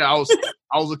a ticket. Yeah,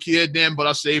 I was a kid then, but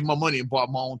I saved my money and bought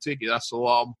my own ticket.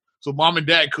 So mom and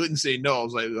dad couldn't say no. I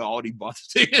was like, I already bought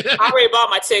the ticket. I already bought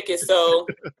my ticket, so.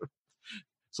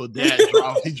 So dad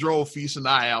drove Feast and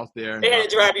I out there. They had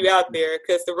to drive you out there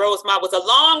because the Rosemont was a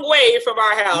long way from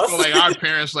our house. So like our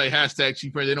parents hashtag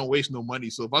cheap parents, they don't waste no money.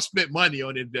 So if I spent money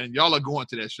on it, then y'all are going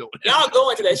to that show. Y'all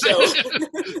going to that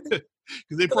show.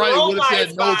 Because they probably would have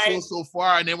said no to us so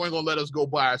far, and they weren't going to let us go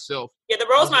by ourselves. Yeah, the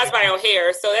Rosemont's by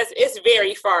O'Hare, so it's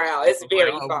very far out. It's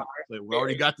very far. We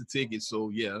already got the ticket, so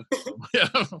yeah.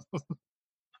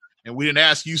 And we didn't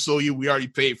ask you, so we already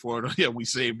paid for it. Yeah, we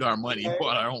saved our money and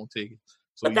bought our own ticket.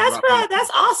 So but that's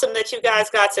awesome that you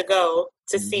guys got to go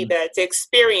to see that, to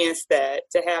experience that,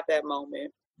 to have that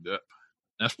moment. Yeah.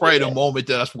 That's probably the moment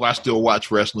that's why I still watch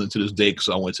wrestling to this day, because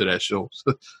I went to that show.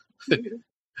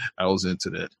 I was into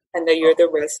that. I know you're the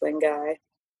wrestling guy.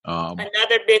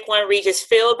 Another big one, Regis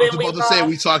Philbin. I was about to say,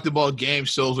 we talked about game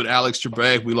shows with Alex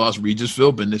Trebek. We lost Regis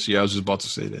Philbin this year. I was just about to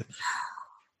say that.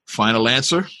 Final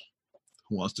answer.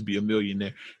 Who Wants to Be a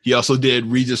Millionaire? He also did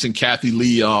Regis and Kathy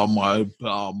Lee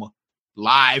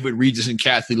live with Regis and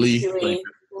Kathy Lee.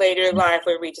 Later live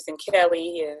with Regis and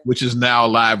Kelly, yeah. Which is now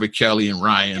live with Kelly and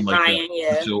Ryan. Ryan,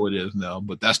 the show it is now.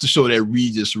 But that's the show that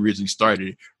Regis originally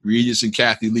started. Regis and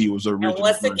Kathy Lee was original. And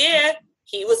once again,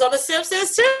 he was on The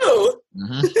Simpsons too.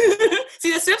 Mm-hmm.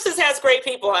 See, The Simpsons has great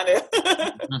people on it.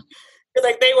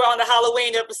 Like they were on the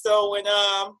Halloween episode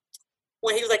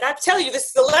when he was like, "I tell you, this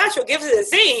is the natural, give it a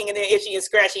zing," and then Itchy and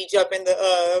Scratchy jump in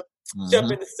the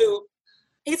soup.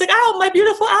 He's like, "Oh, my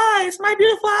beautiful eyes, my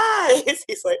beautiful eyes."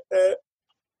 He's like that.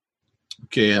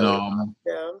 Okay, and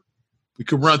we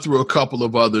could run through a couple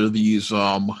of other of these who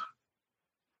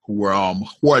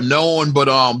are known, but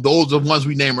those are the ones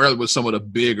we named earlier were some of the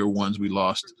bigger ones we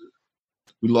lost.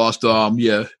 We lost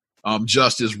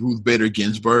Justice Ruth Bader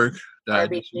Ginsburg.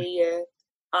 RBG,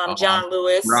 John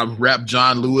Lewis. Rap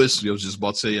John Lewis. I was just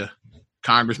about to say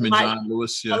Congressman John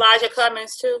Lewis. Yeah. Elijah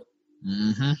Cummings too.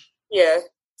 Mm-hmm. Yeah.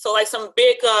 So like some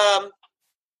big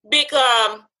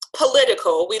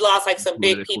political. We lost like some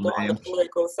big people on the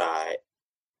political side.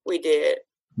 We did.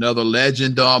 Another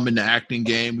legend in the acting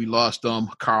game. We lost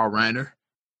Carl Reiner.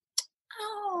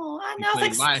 Oh, I know. He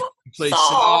played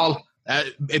Saul,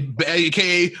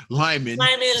 aka Lyman.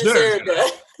 Lyman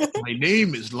Zerga. My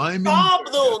name is Lyman. Saul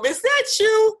Bloom. Is that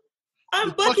you?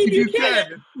 I'm Bucky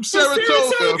Buchanan. From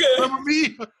Saratoga. Remember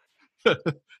me?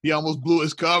 He almost blew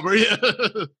his cover. Yeah.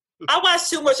 I watched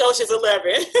too much Ocean's 11.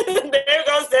 There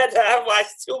goes that. I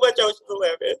watched too much Ocean's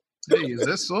 11. Hey, is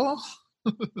that Saul?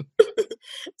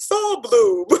 Saul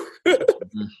Bloom.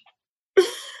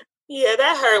 Yeah,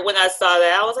 that hurt when I saw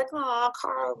that. I was like, "Oh,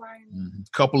 Carl Reiner."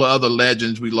 A couple of other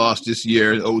legends we lost this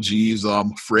year. OGs,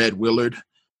 Fred Willard.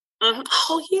 Mm-hmm.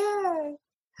 Oh yeah,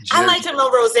 I liked him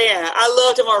on Roseanne. I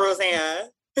loved him on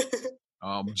Roseanne.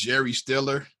 Jerry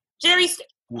Stiller.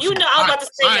 You know, I was about to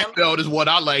say him. Seinfeld is what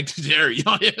I liked, Jerry.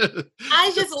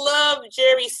 I just love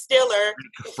Jerry Stiller.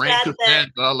 Frank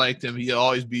Costanza, I liked him. He'll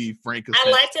always be Frank Costanza.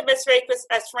 I liked him as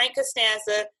Frank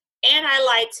Costanza, and I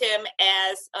liked him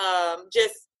as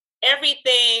just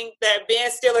everything that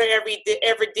Ben Stiller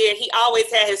ever did, he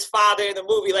always had his father in the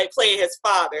movie, like playing his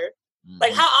father. Mm-hmm.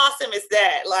 Like, how awesome is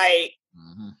that? Like,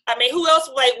 I mean, who else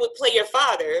would play your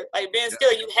father? Like Ben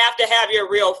Stiller, you have to have your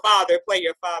real father play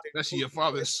your father. Especially your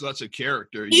father is such a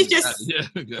character. He's just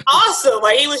awesome.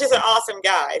 Like, he was just an awesome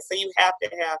guy. So you have to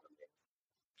have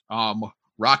him.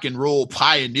 Rock and roll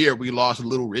pioneer. We lost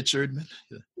Little Richard.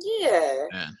 Yeah.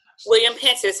 Man. William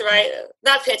Pentis, right?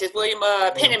 Not Pentis. William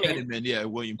Penniman. Penniman, yeah,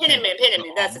 William Penniman.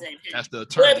 That's his name. That's the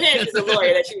attorney. William Pennis is a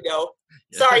lawyer that you know.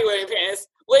 Yeah. Sorry, William Pennis.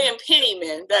 William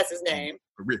Penniman, that's his name.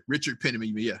 Richard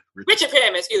Penniman, yeah. Richard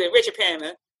Penniman, excuse me, Richard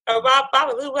Penniman. A rock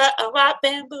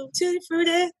bamboo to the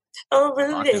fruity. Oh,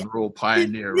 Rudy. Rock and roll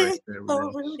pioneer right there.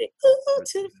 Oh, Rudy.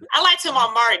 I liked him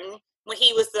on Martin when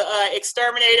he was the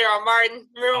exterminator on Martin.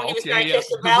 Remember when he was trying to catch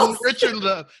the mouse? Richard,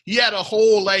 he had a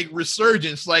whole like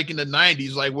resurgence like in the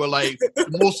 90s, like where like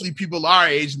mostly people our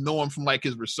age know him from like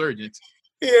his resurgence.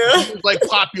 Yeah. He was like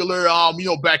popular,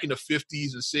 back in the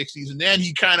 50s and 60s, and then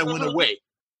he kind of went away.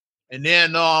 And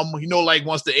then, like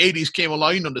once the 80s came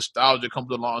along, nostalgia comes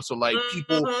along. So like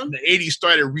people in the 80s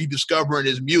started rediscovering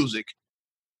his music.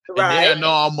 Right. And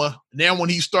then when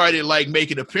he started like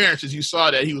making appearances, you saw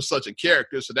that he was such a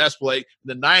character. So that's like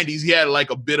in the 90s, he had like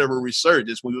a bit of a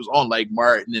resurgence when he was on like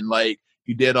Martin and like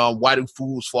he did Why Do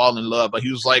Fools Fall in Love? Like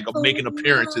he was like making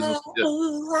appearances. Yeah.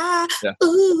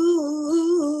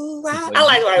 I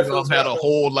like Why Do Fools had a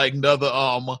whole like another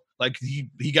like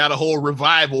he got a whole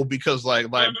revival because like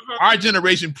our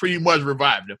generation pretty much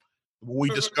revived him. We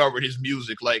discovered his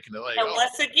music, and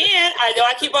once again, I know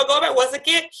I keep on going back. Once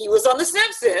again, he was on The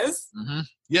Simpsons. Mm-hmm.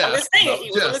 Yeah, I'm just saying, he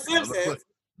was on The Simpsons.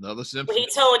 Another Simpsons. When he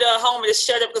told Homer to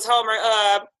shut up because Homer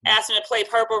asked him to play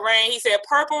Purple Rain, he said,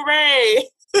 "Purple Rain."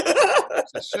 He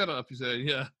said, "Shut up." He said,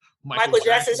 "Yeah." Michael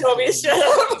Jackson told me to shut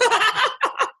up.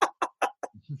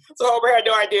 So Homer had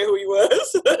no idea who he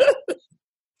was.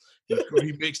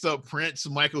 He mixed up Prince,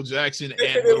 Michael Jackson,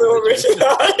 and Little Richard.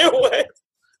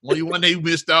 Only one they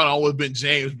missed out on would have been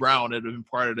James Brown. That would have been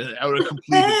part of that. I would have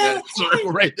completed that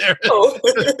circle right there. Oh.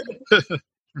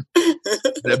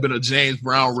 There'd been a James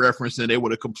Brown reference, and they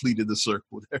would have completed the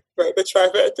circle there. Right, the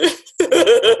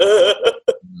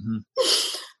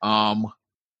trifecta.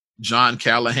 John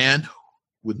Callahan,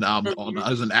 with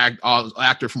as an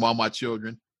actor from All My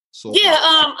Children. So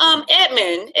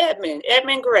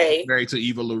Edmund Gray, married to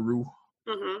Eva LaRue,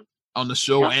 on the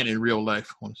show and in real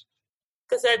life.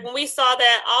 Because when we saw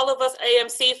that, all of us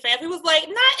AMC fans, we was like,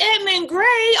 not Edmund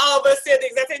Gray. All of us said the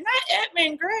exact same, not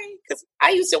Edmund Gray. Because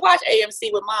I used to watch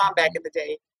AMC with Mom back in the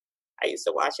day. I used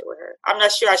to watch it with her. I'm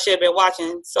not sure I should have been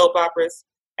watching soap operas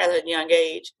at a young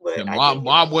age. But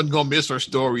Mom wasn't going to miss her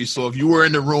story. So if you were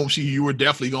in the room, you were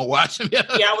definitely going to watch them. Yeah,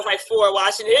 I was like 4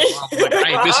 watching it.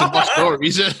 I ain't missing my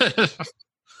stories.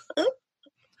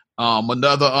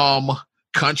 Another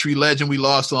country legend we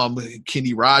lost,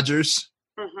 Kenny Rogers.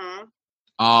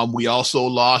 We also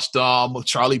lost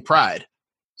Charlie Pride.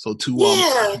 So 2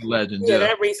 legends. Yeah,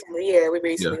 that recently. Yeah, we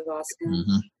recently lost him.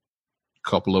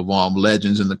 Couple of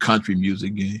legends in the country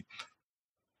music game.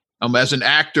 As an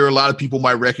actor, a lot of people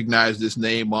might recognize this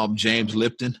name, James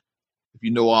Lipton. If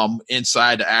you know,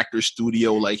 Inside the Actors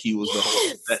Studio, like he was the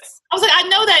whole. I was like, I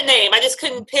know that name. I just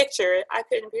couldn't picture it.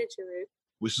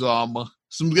 Which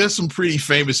some pretty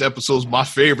famous episodes. My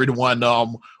favorite one,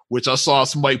 which I saw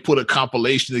somebody put a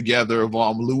compilation together of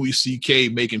Louis C.K.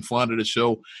 making fun of the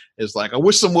show. It's like, I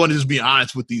wish someone would just be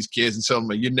honest with these kids and tell them,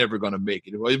 like, you're never going to make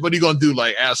it. What are you going to do?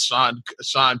 Like, ask Sean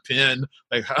Penn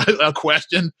like a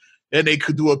question? And they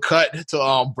could do a cut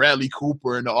to Bradley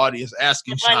Cooper in the audience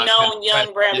asking Sean Penn.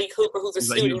 Young Bradley Cooper, who's a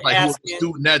student, asking.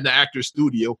 Student at the actor's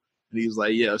studio. And he's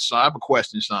like, yeah, Sean, I have a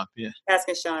question, Sean Penn.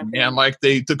 Asking Sean Penn. And like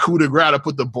the coup de grace to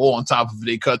put the ball on top of it,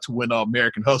 they cut to when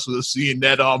American Hustle, seeing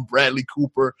that Bradley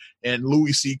Cooper and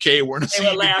Louis C.K. were in the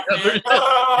scene together.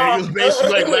 And he was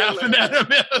basically like laughing at him.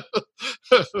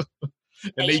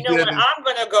 and you know when I'm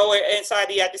going to go inside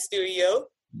the actor studio?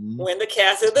 When the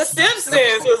cast of The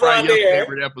Simpsons was on there.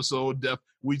 Favorite episode.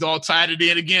 We all tied it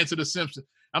in again to The Simpsons.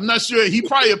 I'm not sure. He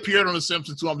probably appeared on The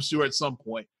Simpsons too, I'm sure, at some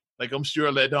point. Like, I'm sure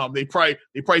that they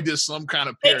probably did some kind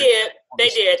of parody. They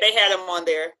did. They had him on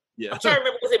there. Yeah. I'm trying to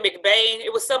remember, was it McBain?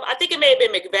 It was I think it may have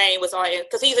been McBain was on it,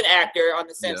 because he's an actor on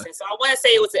The Simpsons. Yeah. So I want to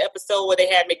say it was the episode where they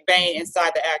had McBain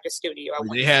inside the actor studio.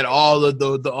 They had all of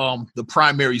the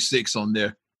primary 6 on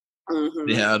there.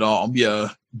 They had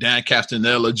Dan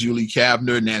Castellaneta, Julie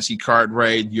Kavner, Nancy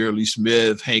Cartwright, Yeardley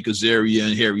Smith, Hank Azaria,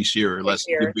 and Harry Shearer. That's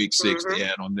the big 6 they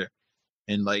had on there.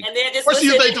 And like,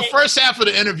 the first half of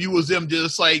the interview was them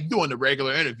just like doing the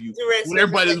regular interview. What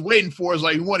everybody's waiting for is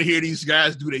like, we want to hear these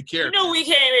guys do their character. We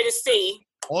came here to see.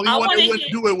 Only one that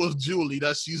wouldn't do it was Julie.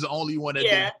 She's the only one that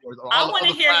did it. I want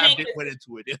to hear Hank. Went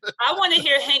into it. I want to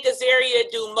hear Hank Azaria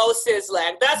do Mo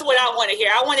Sislak. That's what I want to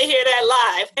hear. I want to hear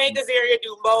that live. Hank Azaria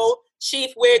do Mo,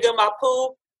 Chief Wiggum,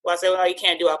 Apu. Well, I said, well, you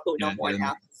can't do Apu no more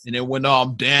now. And then when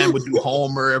Dan would do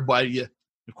Homer, everybody, of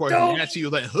course, Nancy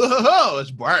was like, ho,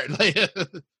 it's Bart. Like,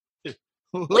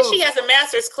 wish she has a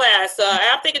master's class.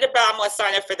 I'm thinking about I'm going to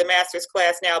sign up for the master's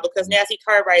class now because Nancy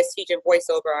Cartwright is teaching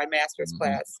voiceover on master's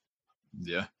class.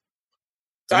 Yeah.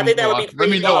 So I think that would be pretty Let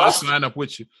me know. I'll sign up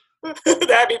with you.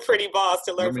 That'd be pretty boss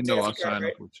to learn. Let me know. I'll sign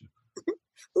up with you.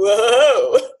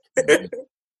 Whoa.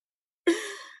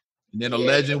 And then a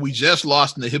legend we just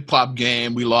lost in the hip hop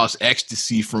game. We lost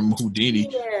Ecstasy from Houdini.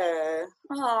 Yeah.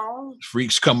 Oh.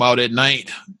 Freaks come out at night.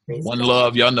 One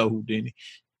love. Y'all know Houdini.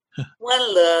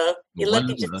 One love. You're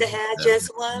lucky just to have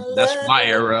just one love. That's my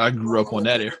era. I grew up on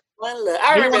that era. One love.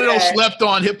 I remember one of those slept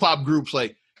on hip hop groups,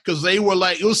 like, because they were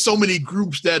like, it was so many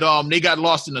groups that they got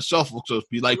lost in the shuffle, so to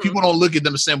speak. Like, people don't look at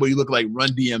them the same way you look like Run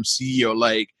DMC or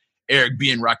like Eric B.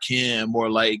 and Rakim or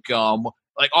like all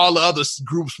the other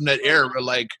groups from that era.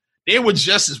 Like, they were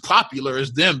just as popular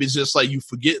as them. It's just like you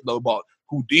forget though about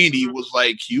Houdini was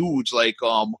like huge, like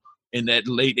in that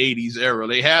late 80s era.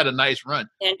 They had a nice run.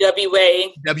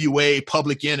 NWA,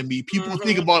 Public Enemy. People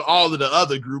think about all of the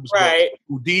other groups, right? But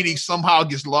Houdini somehow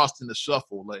gets lost in the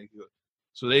shuffle. Like,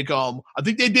 so they I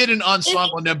think they did an unsung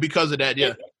on them because of that.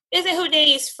 Yeah. Isn't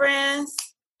Houdini's friends?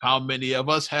 How many of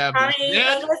us have them? How many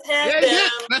of us have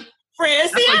them?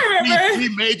 Friends. See, I remember.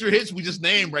 Three major hits we just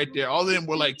named right there. All of them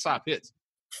were like top hits.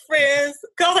 Friends.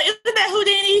 Because I was like, isn't that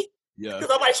Houdini? Yeah.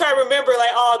 Because I'm like trying to remember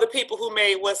like all the people who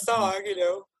made what song,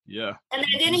 Yeah. And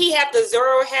then didn't he have the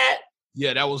Zorro hat?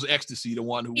 Yeah, that was Ecstasy, the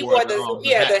one who wore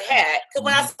the hat. Because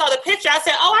when I saw the picture, I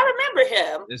said, "Oh, I remember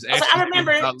him." I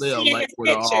remember seeing his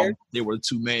picture. They were the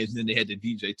two mains, and then they had the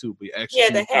DJ too. But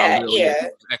the hat,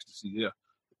 Ecstasy,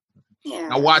 yeah.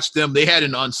 I watched them. They had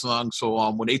an unsung.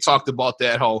 So when they talked about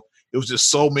that, it was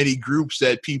just so many groups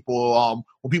that people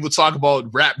when people talk about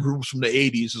rap groups from the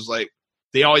 80s, it's like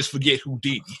they always forget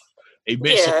Houdini. They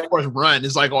mentioned, of course, Run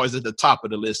is like always at the top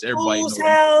of the list. Everybody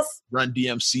knows Run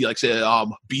DMC. Like I said,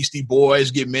 Beastie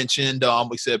Boys get mentioned.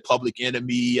 We said Public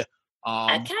Enemy.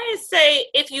 I kind of say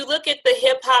if you look at the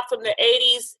hip hop from the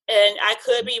 80s, and I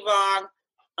could be wrong,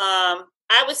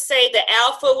 I would say the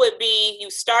alpha would be you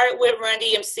start with Run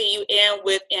DMC, you end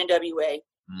with NWA.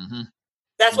 Mm-hmm.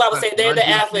 That's why I would say they're the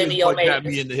alpha and the omega. Got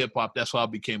me into hip hop. That's why I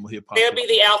became a hip hop. They'll be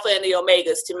the alpha and the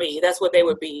omegas to me. That's what they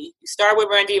would be. You start with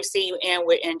Run DMC, you end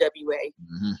with NWA.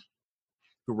 Mm-hmm.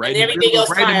 Right in the middle of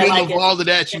all of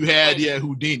that, you had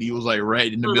Houdini. It was like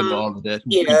right in the middle of all of that.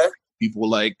 Yeah, people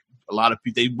like a lot of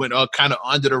people. They went kind of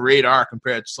under the radar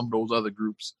compared to some of those other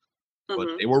groups,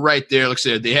 but they were right there. Like I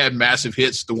said, they had massive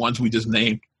hits. The ones we just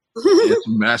named.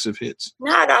 Some massive hits.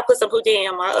 Now I gotta put some Houdini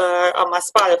on my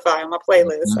Spotify, on my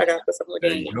playlist. I gotta put some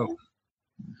Houdini.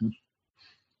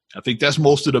 I think that's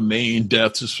most of the main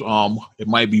deaths. It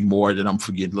might be more that I'm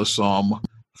forgetting. Let's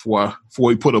before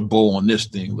we put a bow on this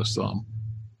thing, let's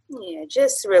Yeah,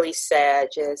 just really sad,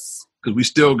 just because we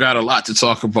still got a lot to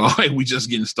talk about. We just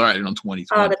getting started on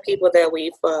 2020. All the people that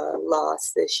we've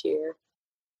lost this year.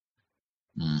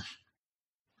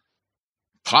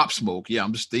 Pop Smoke,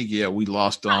 I'm just thinking, we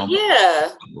lost. Yeah.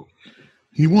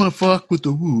 You want to fuck with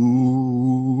the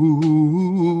woo?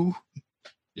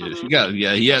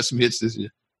 Yeah, he had some hits this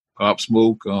year. Pop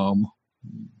Smoke. Who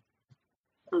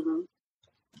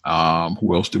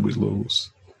else did we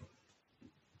lose?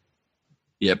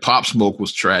 Yeah, Pop Smoke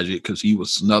was tragic because he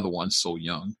was another one so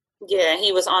young. Yeah,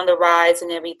 he was on the rise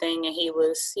and everything, and he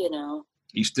was,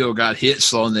 He still got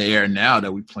hits on the air now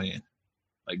that we playing.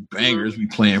 Like bangers we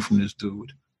playing from this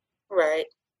dude. Right.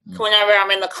 Whenever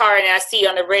I'm in the car and I see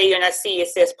on the radio and I see it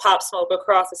says Pop Smoke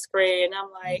across the screen, and I'm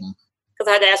like, because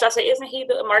I had to ask, I said, isn't he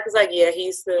the, Mark is like, yeah,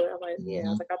 he's the, I'm like, yeah, I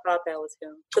was like, I thought that was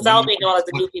him. Because I don't be knowing like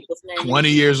the new people's names. 20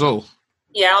 years old.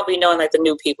 Yeah, I don't be knowing like the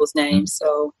new people's names.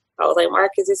 So I was like,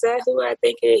 Marcus, is that who I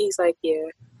think it is? He's like, yeah.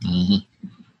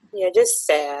 Yeah, just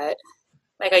sad.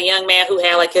 Like a young man who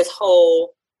had like his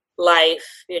whole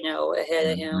life,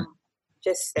 ahead of him.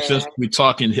 Just sad. Since we're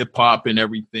talking hip hop and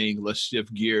everything, let's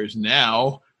shift gears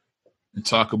now and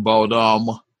talk about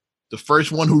the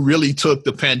first one who really took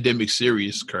the pandemic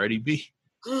serious, Cardi B.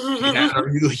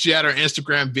 She had her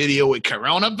Instagram video with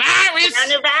coronavirus.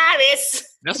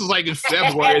 This was like in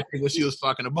February when she was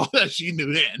talking about that. She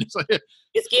knew then. It's like,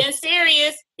 it's getting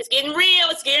serious. It's getting real.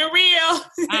 It's getting real.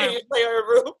 You play on the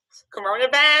roof.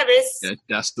 Coronavirus.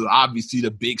 That's obviously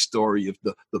the big story of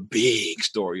the big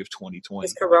story of 2020.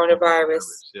 It's coronavirus.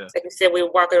 Yeah. Like you said, we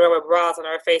were walking around with bras on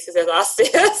our faces, as I said,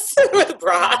 with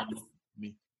bras.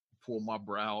 pull my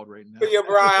brow out right now. Put your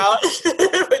brow out.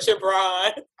 Put your brow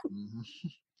out. Mm-hmm.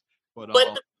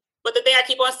 But the thing I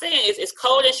keep on saying is it's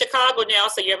cold in Chicago now,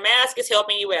 so your mask is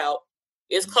helping you out.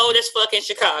 It's cold as fuck in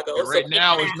Chicago. Yeah, right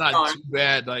now it's not too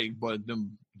bad, but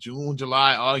them June,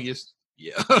 July, August,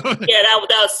 yeah. Yeah,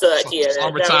 that sucked. Yeah,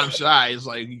 summertime shy. It's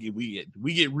like we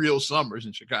get real summers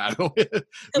in Chicago. We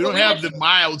don't have the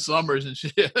mild summers and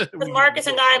shit. Marcus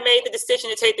and I made the decision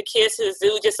to take the kids to the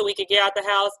zoo just so we could get out the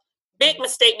house. Big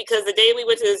mistake, because the day we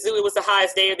went to the zoo, it was the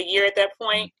highest day of the year at that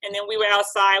point. And then we were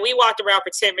outside. We walked around for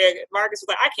 10 minutes. Marcus was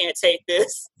like, I can't take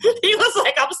this. He was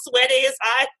like, I'm sweating. It's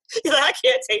hot. He's like, I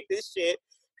can't take this shit.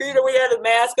 We had a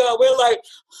mask on. We're like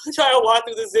trying to walk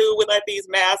through the zoo with like these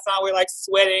masks on. We're like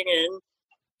sweating, and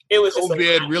it was just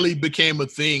COVID really became a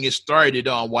thing. It started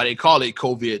on why they call it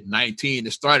COVID-19.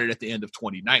 It started at the end of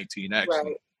 2019, actually.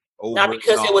 Right. Not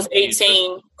because it was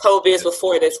 18 COVIDs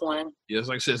before this one. Yeah, it's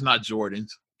like I said, it's not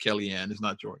Jordan's. Kellyanne, it's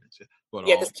not Jordan's. But,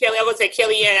 yeah, because I would say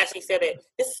Kellyanne actually said it.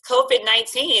 This is COVID-19.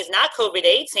 It's not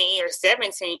COVID-18 or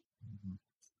 17.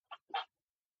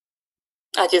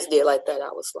 I just did like that.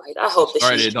 I was like, I hope that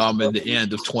started at the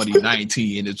end of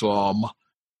 2019. It's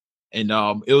and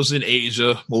it was in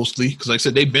Asia mostly, because like I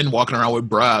said, they've been walking around with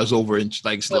bras over in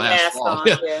like last fall.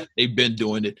 Yeah. They've been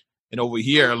doing it. And over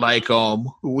here, like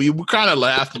we kind of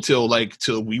laughed till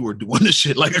we were doing this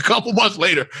shit like a couple months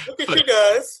later. Look at you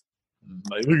guys.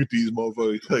 Like, look at these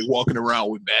motherfuckers like walking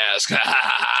around with masks.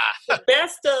 The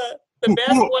best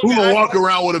one. Who gonna walk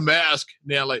around with a mask?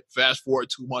 Now, like, fast forward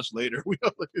 2 months later.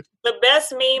 The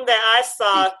best meme that I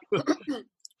saw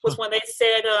was when they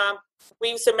said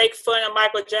we used to make fun of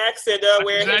Michael Jackson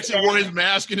wearing Jackson wore his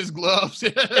mask and his gloves.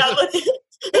 Now look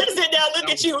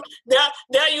at you.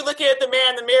 Now you looking at the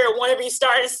man in the mirror. One of you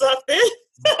starting something.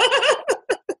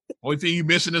 Only thing you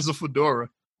missing is a fedora.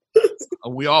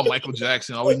 We all Michael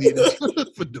Jackson. All we need is a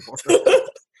fedora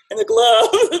and the glove,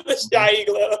 the shiny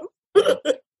glove.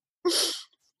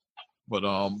 But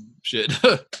shit,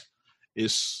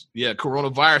 it's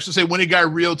coronavirus. To say when it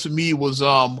got real to me was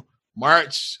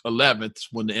March 11th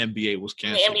when the NBA was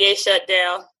canceled. The NBA shut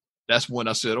down. That's when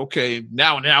I said, okay,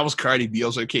 now was Cardi B. I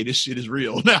was like, okay, this shit is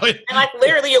real. Now, and like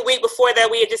literally a week before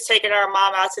that, we had just taken our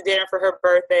mom out to dinner for her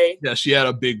birthday. Yeah, she had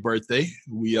a big birthday.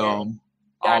 We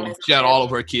she had all of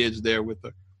her kids there with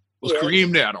her. Was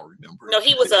Kareem there? I don't remember. No,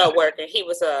 he was working. He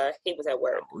was at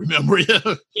work. I don't remember?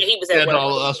 Yeah, he was at work.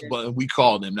 All of us, but we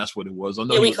called him. That's what it was. I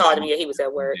know we called him. Yeah, he was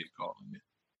at work.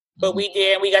 But we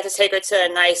did. We got to take her to a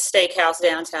nice steakhouse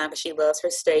downtown because she loves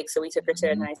her steak. So we took her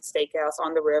to a nice steakhouse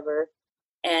on the river.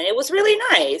 And it was really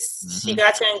nice. Mm-hmm. She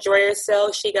got to enjoy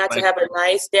herself. She got to have a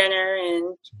nice dinner.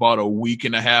 And it's about a week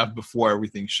and a half before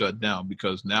everything shut down,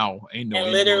 because now ain't no.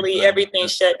 And literally everything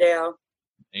shut down.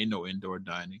 Ain't no indoor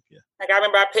dining. Yeah. Like I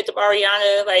remember I picked up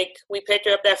Ariana. Like we picked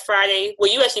her up that Friday.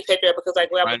 Well, you actually picked her up because like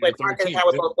when Marcus and I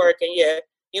were both working. Yeah,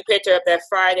 you picked her up that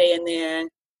Friday, and then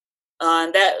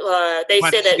they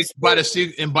said that by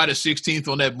the 16th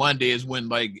on that Monday is when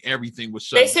like everything was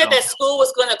shut down. They said that school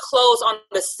was going to close on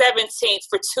the 17th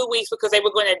for 2 weeks because they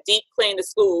were going to deep clean the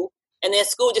school, and then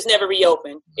school just never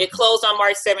reopened. It closed on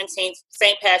March 17th,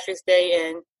 St. Patrick's Day,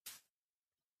 and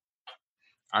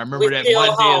I remember that Monday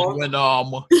is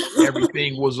when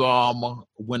everything was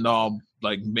when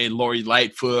like made Lori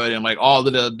Lightfoot and like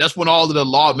that's when all of the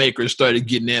lawmakers started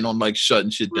getting in on like shutting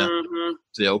shit down. Mm-hmm.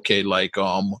 Say okay, like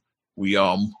we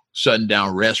shutting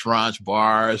down restaurants,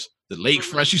 bars, the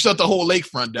lakefront. She shut the whole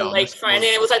lakefront down. The lakefront, and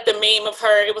then it was like the meme of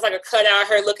her. It was like a cutout of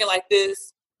her looking like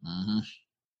this,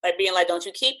 like being like, "Don't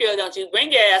you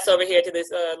bring your ass over here to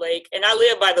this lake?" And I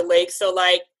live by the lake, so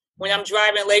like. When I'm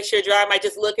driving Lakeshore Drive, I'm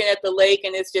just looking at the lake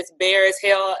and it's just bare as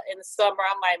hell in the summer.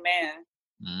 I'm like, man,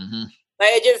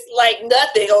 like it just like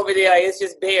nothing over there. It's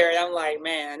just bare. And I'm like,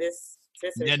 man, this.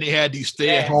 And then they had these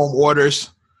stay-at-home orders,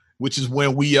 which is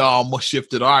when we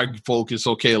shifted our focus.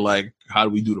 Okay, like how do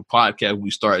we do the podcast?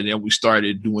 We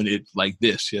started doing it like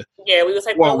this. Yeah. Yeah, we was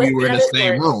like, well, we were in the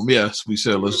same room. Yes, we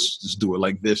said let's just do it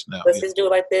like this now. Let's just do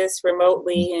it like this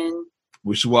remotely and.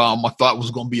 Which my thought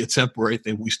was going to be a temporary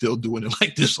thing. We still doing it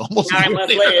like this almost 9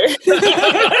 months later.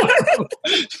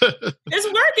 It's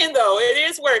working though. It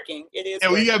is working.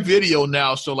 And we got video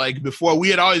now. So like before,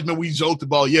 we joked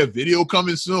about video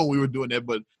coming soon. We were doing that,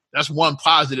 but that's one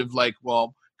positive. Like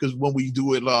because when we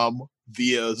do it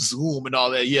via Zoom and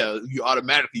all that, you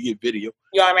automatically get video.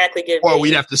 You automatically get. Or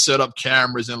we'd have to set up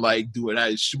cameras and like do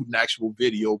it, shoot an actual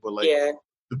video, but like. Yeah.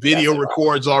 The video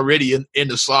records already in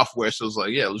the software, so it's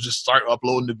like, let's just start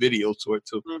uploading the video to it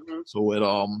too. Mm-hmm. So it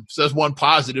so that's one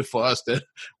positive for us that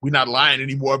we're not lying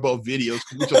anymore about videos.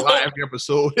 We can lie every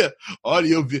episode.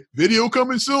 Audio, video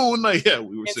coming soon. Like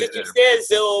we were saying. You said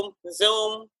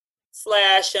Zoom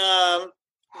slash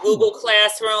Google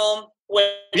Classroom,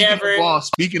 whatever.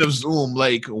 Speaking of Zoom,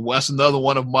 like what's another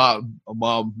one of my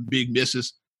big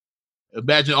misses?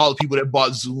 Imagine all the people that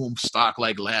bought Zoom stock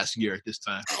like last year at this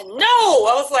time. I know.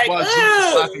 I was like,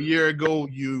 Zoom stock a year ago,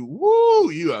 you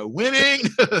are winning.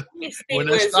 When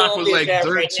that stock was like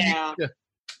 13. Right now.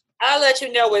 I'll let you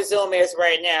know what Zoom is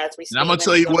right now. As we I'm gonna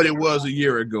tell you what it was a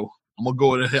year ago. I'm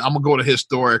gonna go to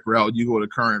historic route. You go to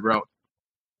current route.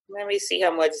 Let me see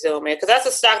how much Zoom is, because that's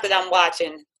a stock that I'm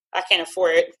watching. I can't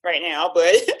afford it right now,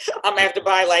 but I'm gonna have to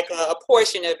buy like a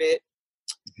portion of it.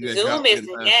 Zoom is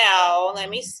now, let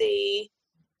me see,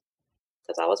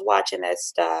 because I was watching that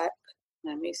stock.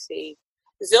 Let me see.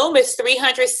 Zoom is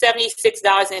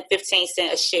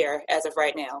 $376.15 a share as of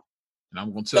right now. And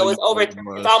I'm going to tell you. So it's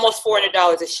almost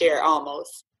 $400 a share,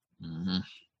 almost. Mm-hmm.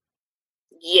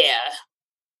 Yeah.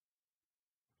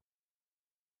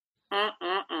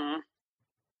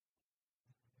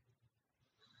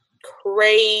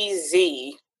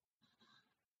 Crazy.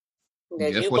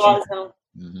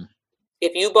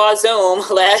 If you bought Zoom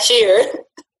last year.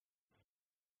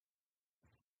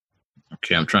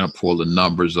 Okay, I'm trying to pull the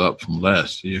numbers up from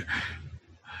last year.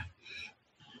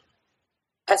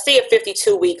 I see a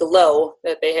 52-week low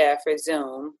that they have for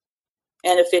Zoom.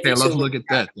 And a 52. Okay, let's look at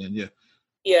that then, yeah.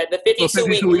 Yeah, the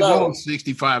 52-week low.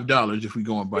 $65 if we're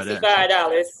going by that.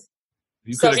 $65.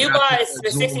 So if you buy it for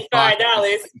 $65,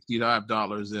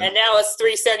 $65, and now it's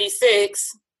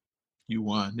 $376. You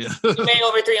won, yeah. You made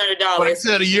over $300. But I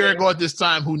said a year ago at this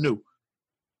time, who knew?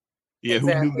 Yeah,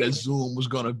 exactly. Who knew that Zoom was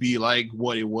going to be like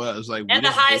what it was? Like, and the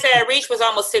highest that it reached was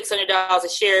almost $600 a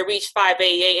share. It reached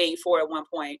 $588.84 at one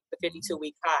point, the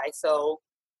 52-week high. So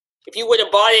if you would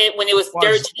have bought it when it was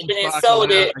dirt cheap and then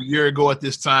sold it a year ago at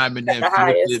this time, and then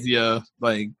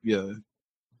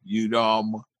you'd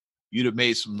have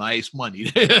made some nice money,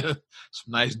 some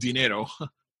nice dinero.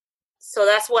 So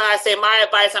that's why I say my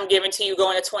advice I'm giving to you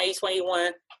going to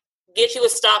 2021. Get you a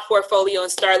stock portfolio and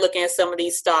start looking at some of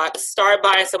these stocks. Start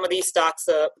buying some of these stocks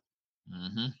up.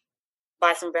 Mm-hmm.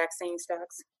 Buy some vaccine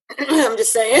stocks. I'm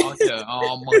just saying. Oh, yeah.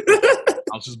 I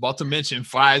was just about to mention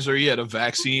Pfizer. Yeah, the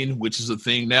vaccine, which is a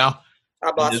thing now.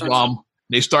 I bought some.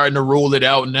 They're starting to roll it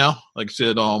out now. Like I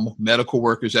said, medical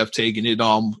workers have taken it.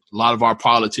 A lot of our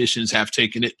politicians have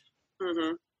taken it.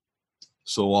 Mm-hmm.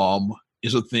 So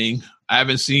it's a thing. I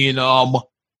haven't seen. I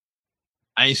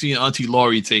ain't seen Auntie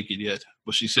Lori take it yet.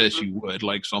 But she said she would.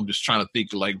 Like, so I'm just trying to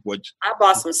think, like, what. I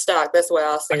bought some stock. That's what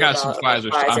I'll say. I got some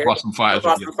Pfizer. I bought some Pfizer.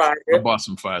 I bought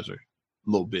some Pfizer. A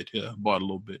little bit, yeah. Bought a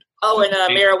little bit. Oh, and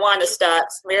marijuana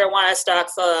stocks. Marijuana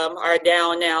stocks are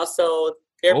down now, so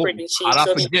they're pretty cheap.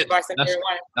 So you can buy some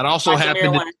marijuana.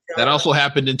 That also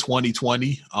happened in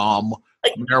 2020.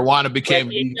 Marijuana became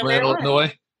legal in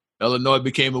Illinois. Illinois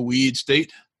became a weed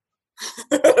state.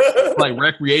 Like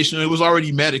recreational. It was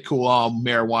already medical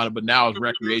marijuana, but now it's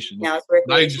recreational.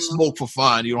 Now you just smoke for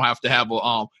fun. You don't have to have you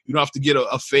don't have to get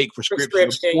a fake prescription.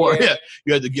 Before. Yeah.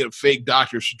 You had to get a fake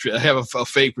doctor have a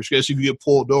fake prescription. You get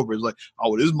pulled over. It's like,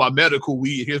 oh, this is my medical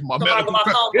weed. Here's my medical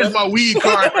card. Here's my weed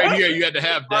card right here. You had to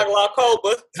have that.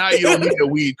 Now you don't need a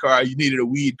weed card. You needed a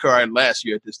weed card last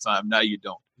year at this time. Now you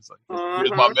don't. It's like,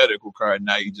 here's my medical card.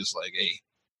 Now you just like, hey,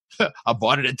 I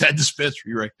bought it at that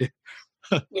dispensary right there.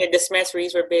 Yeah,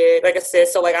 dispensaries were big. Like I said,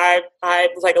 so like I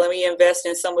was like, let me invest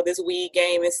in some of this weed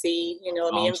game and see,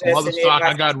 let me invest in stock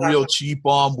I got real cheap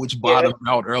which bottomed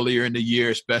out earlier in the year,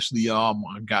 especially I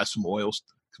got some oil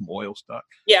stock.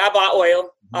 Yeah, I bought oil.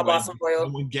 I bought some oil.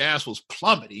 When gas was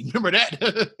plummeting. Remember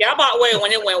that? Yeah, I bought oil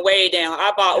when it went way down.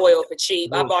 I bought oil for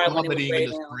cheap. I bought it when it went way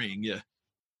down. Spring, yeah.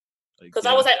 Because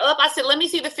I was like, I said, let me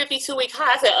see the 52-week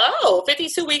high. I said,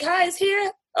 52-week high is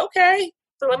here? Okay.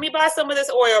 So let me buy some of this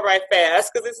oil right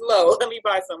fast because it's low. Let me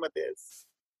buy some of this.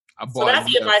 So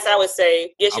that's the advice I would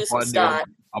say. Get you some stock.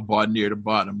 I bought near the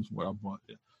bottom is where I bought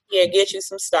it. Yeah, get you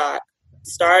some stock.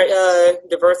 Start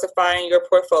diversifying your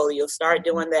portfolio. Start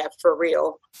doing that for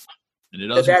real. And it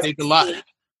doesn't take a lot. I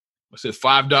said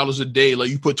 $5 a day. Like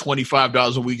you put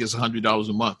 $25 a week, it's $100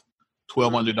 a month.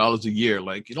 $1,200 a year.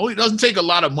 Like, it doesn't take a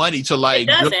lot of money to like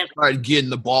start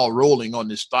getting the ball rolling on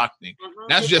this stock thing. Mm-hmm.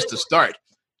 That's just the start.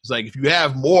 It's like if you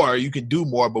have more, you can do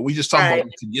more. But we just talking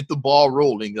about to get the ball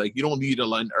rolling. Like you don't need a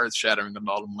earth shattering and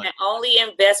all the money. And only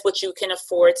invest what you can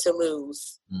afford to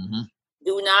lose. Mm-hmm.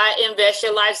 Do not invest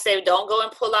your life savings. Don't go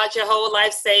and pull out your whole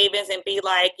life savings and be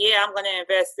like, yeah, I'm going to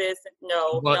invest this.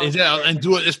 No. Well, and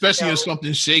do it, especially in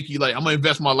something shaky. Like I'm going to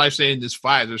invest my life savings in this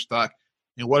Pfizer stock.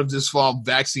 And what if this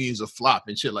vaccine's a flop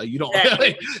and shit? Like you don't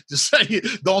just say,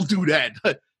 don't do that.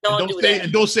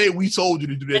 Don't say we told you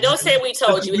to do that. And don't say we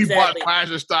told you. We bought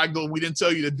Pfizer stock. We didn't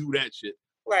tell you to do that shit.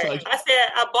 Right. Like, I said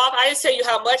I bought. I didn't tell you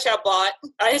how much I bought.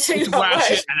 I didn't tell you how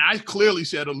much. And I clearly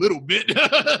said a little bit.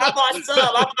 I bought some.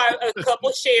 I bought a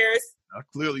couple shares. I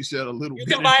clearly said a little bit.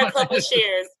 You can buy a couple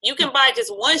shares. You can buy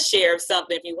just one share of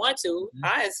something if you want to.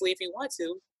 Honestly, if you want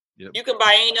to. Yep. You can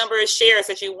buy any number of shares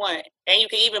that you want, and you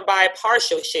can even buy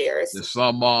partial shares. There's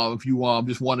some if you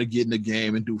just want to get in the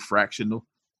game and do fractional.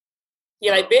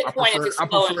 Yeah, like Bitcoin is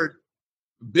exploding.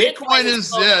 Bitcoin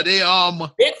is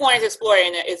Bitcoin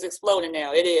is exploding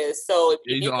now. It is. So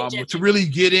to really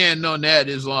get in on that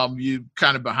is you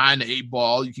kind of behind the 8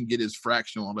 ball. You can get his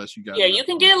fractional unless you got. Yeah, you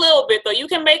can get a little bit though. You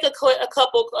can make a quick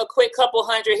couple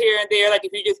hundred here and there. Like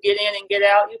if you just get in and get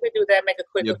out, you can do that. Make a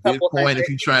quick couple Bitcoin, hundred. if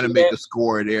you're trying to make a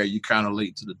score there, you're kind of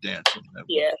late to the dance.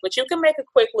 Yeah, but you can make a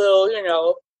quick little,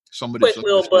 some of quick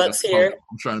little bucks here.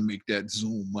 I'm trying to make that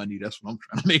Zoom money. That's what I'm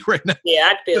trying to make right now.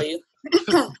 Yeah, I feel you.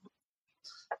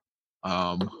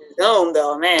 Zoom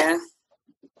though, man.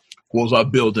 What was I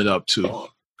building up to?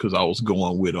 Because I was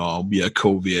going with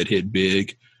COVID hit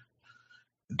big.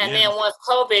 And then once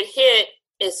COVID hit,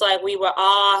 it's like we were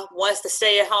all, once the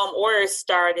stay-at-home orders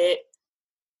started,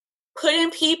 putting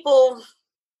people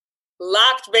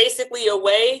locked basically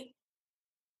away.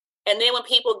 And then when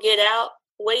people get out,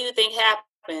 what do you think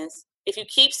happens? If you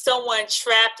keep someone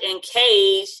trapped in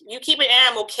cage, you keep an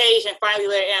animal caged and finally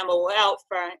let an animal out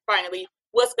finally,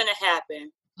 what's going to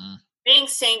happen?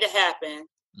 Things seem to happen.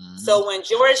 So when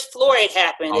George Floyd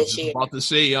happened this year. I was about to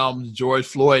say, George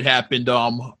Floyd happened,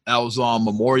 that was on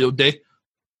Memorial Day.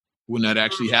 When that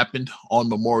actually happened, on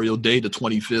Memorial Day, the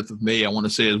 25th of May, I want to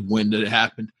say is when it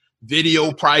happened.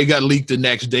 Video probably got leaked the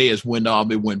next day is when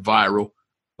it went viral.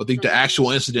 I think the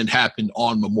actual incident happened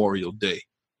on Memorial Day.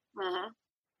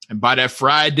 And by that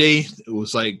Friday, it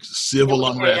was like civil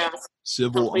unrest.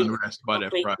 Unrest by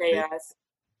that Friday. Chaos.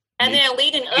 And then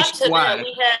leading up to that,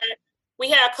 we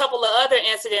had a couple of other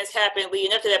incidents happen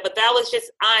leading up to that, but that was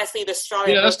just honestly the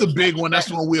strongest. Yeah, that's the big one. That's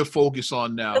the one we'll focus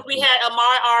on now. We had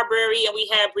Ahmaud Arbery and we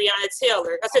had Breonna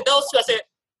Taylor. I said those two. I said,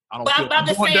 I'm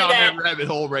going down that rabbit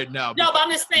hole right now. No, but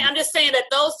I'm just saying that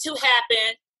those two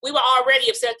happened. We were already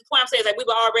upset. The point I'm saying is like we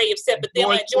were already upset, but then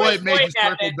when George Floyd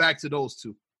happened, circle back to those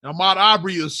two. Now, Ahmaud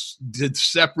Arbery did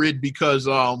separate because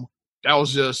that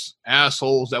was just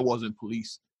assholes. That wasn't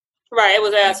police. Right, it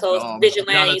was assholes,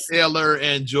 vigilantes. Taylor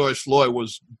and George Floyd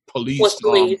was police.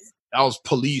 That was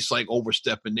police like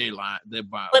overstepping their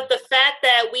bounds. But the fact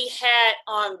that we had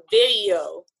on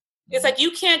video, it's like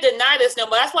you can't deny this no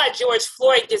more. That's why George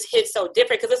Floyd just hit so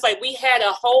different because it's like we had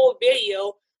a whole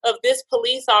video of this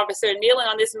police officer kneeling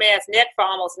on this man's neck for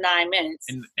almost 9 minutes.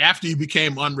 And after he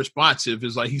became unresponsive,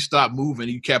 it's like he stopped moving.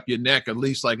 You kept your neck at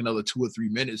least like another 2 or 3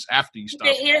 minutes after you stopped.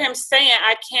 You could hear him saying,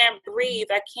 I can't breathe.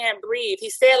 I can't breathe.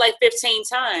 He said like 15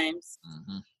 times.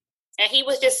 And he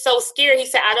was just so scared. He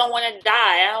said, I don't want to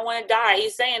die. I don't want to die.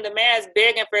 He's saying the man's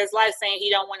begging for his life, saying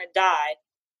he don't want to die.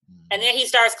 And then he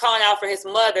starts calling out for his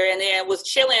mother. And then it was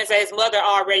chilling that his mother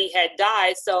already had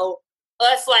died. So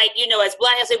us, like, as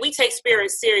Black, I said, we take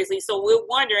spirits seriously. So we're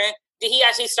wondering, did he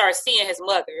actually start seeing his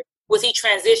mother? Was he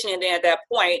transitioning then at that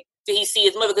point? Did he see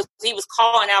his mother? Because he was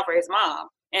calling out for his mom,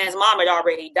 and his mom had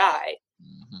already died.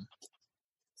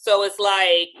 So it's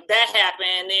like that happened,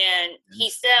 and then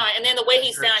and then the way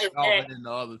he sounded his neck, and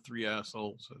the other 3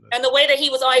 assholes, and the way that he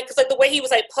was like, because like the way he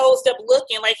was like posed up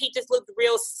looking, like he just looked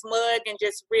real smug and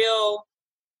just real.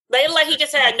 Like he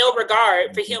just had no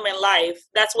regard for human life.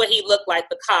 That's what he looked like,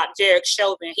 the cop, Derek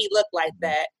Chauvin. He looked like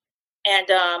that. And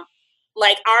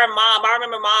like our mom, I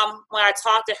remember mom, when I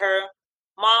talked to her,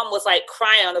 mom was like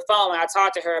crying on the phone when I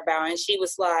talked to her about it. And she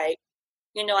was like,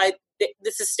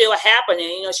 this is still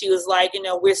happening. She was like,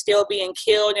 we're still being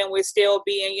killed and we're still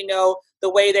being, the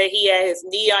way that he had his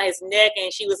knee on his neck.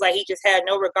 And she was like, he just had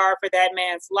no regard for that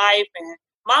man's life. And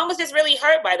mom was just really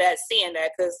hurt by that, seeing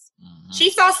that, because she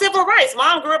saw civil rights.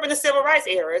 Mom grew up in the civil rights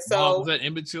era. So mom was at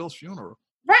Emmett Till's funeral.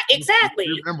 Right, exactly.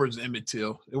 She remembers Emmett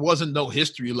Till. It wasn't no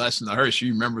history lesson to her. She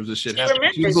remembers this shit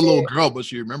happening. She was a little girl, but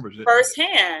she remembers it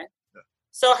firsthand. Yeah.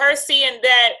 So her seeing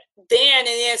that then and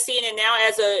then seeing it now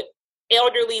as a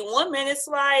elderly woman, it's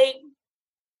like,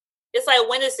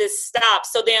 when does this stop?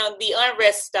 So then the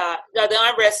unrest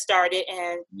started,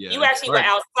 and you actually were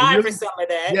outside for some of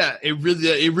that. Yeah, it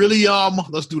really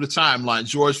let's do the timeline.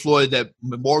 George Floyd, that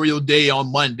Memorial Day on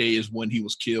Monday is when he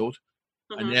was killed.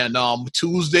 And then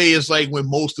Tuesday is like when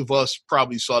most of us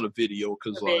probably saw the video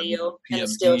because PMD,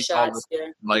 still shots,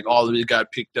 like all of it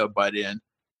got picked up by then.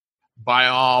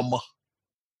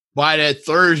 By that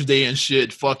Thursday and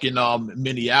shit, fucking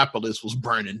Minneapolis was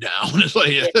burning down. It's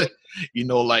like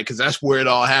because that's where it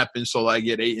all happened. So like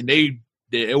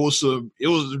it was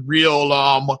real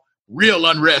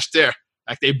unrest there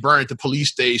like they burned the police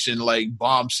station, like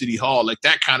bombed City Hall, like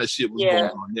that kind of shit was going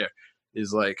on there.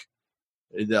 It's like,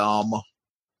 and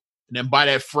then by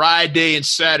that Friday and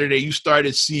Saturday, you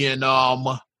started seeing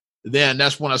then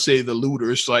that's when I say the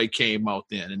looters like came out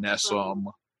then, and that's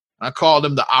I call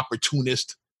them the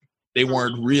opportunists. They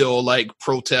weren't real like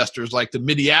protesters, like the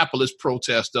Minneapolis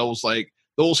protest.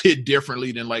 Those hit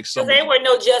differently than like some. They were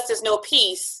no justice, no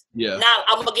peace. Yeah. Now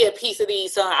I'm gonna get a piece of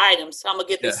these items. I'm gonna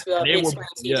get this big screen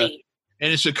TV.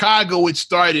 And in Chicago, it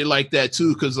started like that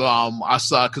too, because I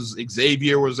saw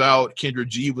Xavier was out, Kendra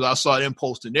G was. I saw them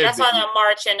posting their. That's on the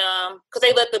march and because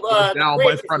they let the down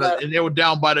by front of, and they were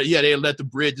down by they let the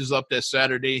bridges up that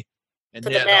Saturday, and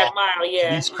then the Mad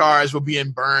Mile, these cars were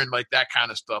being burned, like that kind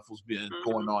of stuff was being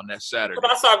going on that Saturday.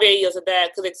 I saw videos of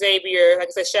that because Xavier, like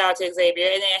I said, shout out to Xavier,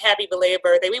 and then happy belated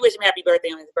birthday. We wish him happy birthday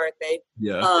on his birthday.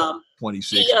 Yeah,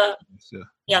 26.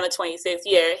 Yeah, on the 26th.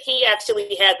 Yeah, he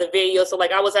actually had the video. So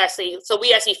like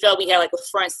we actually felt we had like a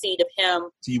front seat of him.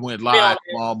 He went live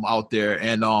out there,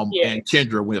 and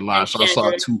Kendra went live. So I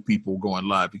saw two people going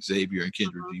live. Xavier and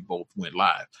Kendra G both went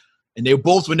live, and they were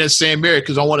both in that same area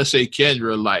because I want to say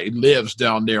Kendra like lives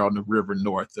down there on the river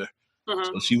north there.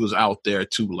 So she was out there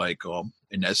too, like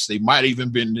and they might have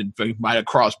even might have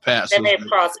crossed paths. They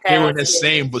were in the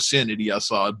same vicinity. I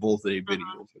saw both of their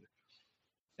videos.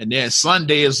 And then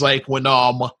Sunday is like when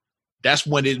that's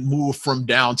when it moved from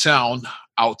downtown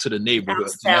out to the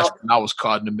neighborhoods. That's when I was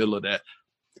caught in the middle of that.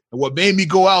 And what made me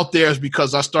go out there is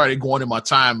because I started going in my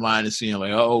timeline and seeing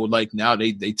like, like now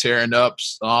they tearing up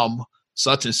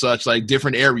such and such, like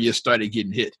different areas started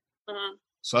getting hit.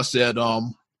 So I said, I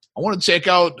want to check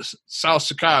out South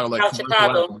Chicago, like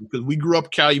because we grew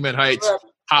up Calumet Heights,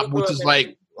 which is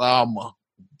like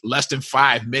less than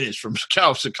 5 minutes from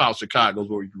Chicago is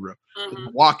where we grew up.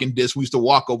 Walking distance, we used to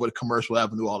walk over to Commercial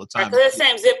Avenue all the time. Because the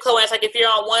same zip code. It's like if you're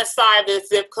on one side of the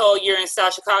zip code, you're in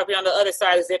South Chicago. If you're on the other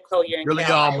side of the zip code, you're in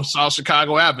Calumet. South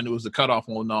Chicago Avenue was the cutoff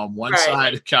on one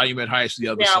side of Calumet Heights, the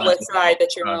other side. On what side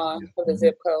that you're on of the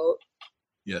zip code.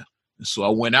 Yeah. And so I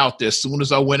went out there. As soon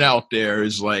as I went out there,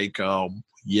 it's like,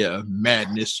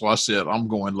 madness. So I said, I'm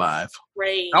going live.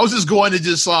 Right. I was just going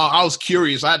to I was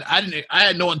curious. I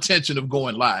had no intention of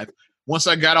going live. Once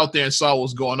I got out there and saw what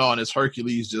was going on, as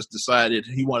Hercules just decided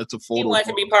he wanted to photo. He wanted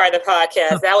to be part of the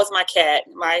podcast. That was my cat,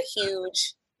 my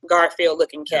huge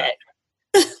Garfield-looking cat.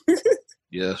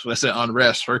 Yeah, so I said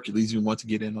unrest. Hercules, you want to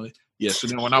get in on it? Yeah, so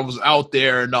then when I was out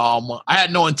there, and I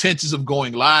had no intentions of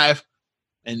going live.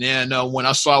 And then when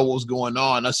I saw what was going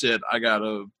on, I said, I got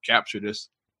to capture this.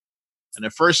 And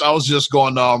at first, I was just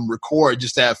going to record,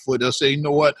 just to have footage. I said, you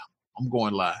know what? I'm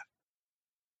going live.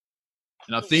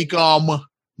 And I think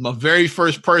my very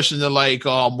first person to go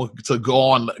on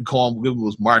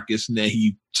was Marcus, and then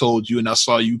he told you, and I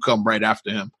saw you come right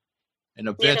after him. And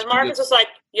eventually, Marcus was like,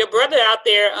 "Your brother out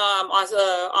there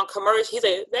on commercial." He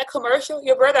said, "That commercial?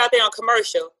 Your brother out there on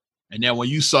commercial." And then when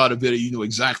you saw the video, you knew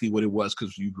exactly what it was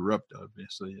because you grew up there.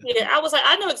 So yeah, I was like,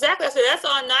 I know exactly. I said, that's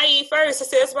on 91st. I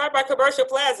said, it's right by Commercial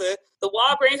Plaza. The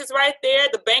Walgreens is right there.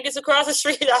 The bank is across the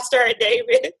street. I started,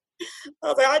 David. I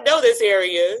was like, I know this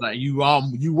area. Like you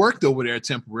worked over there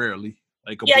temporarily.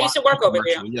 I used to work over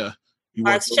there. Yeah.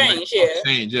 Exchange,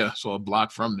 yeah. So a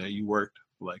block from there, you worked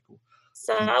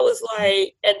So I was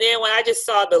like, and then when I just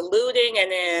saw the looting, and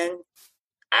then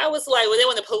I was like,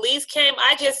 when the police came,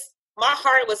 my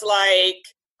heart was like,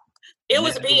 it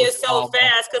was beating so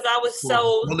fast because I was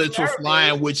so bullets nervous. were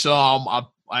flying, which I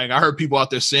heard people out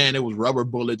there saying it was rubber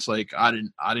bullets. Like I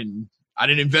didn't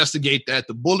investigate that.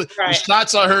 The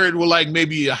shots I heard were like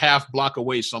maybe a half block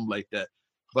away, something like that.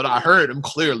 But I heard them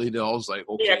clearly. Though I was like,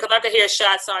 okay, yeah, because I could hear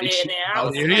shots on it, and then I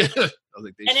was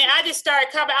like, and then I just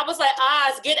started coming. I was like,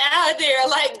 Oz, get out of there!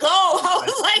 Like, go! I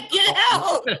was like, get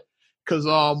out! Because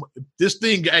this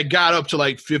thing got up to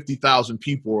like 50,000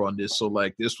 people on this, so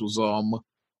like this was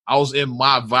I was in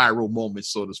my viral moment,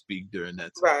 so to speak, during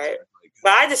that time. Right.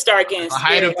 But I just started getting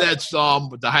scared.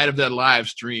 The height of that live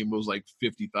stream was like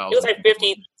 50,000. It was like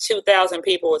 52,000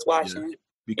 people was watching.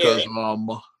 Yeah.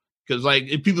 Because like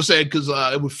if people say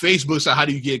with Facebook, so how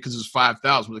do you get? Because it's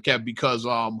 5,000. Because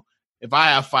if I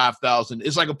have 5,000,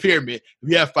 it's like a pyramid. If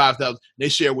you have 5,000, they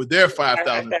share with their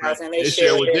 5,000. They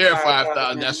share with their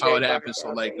 5,000. That's how it happens. So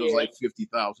like it was like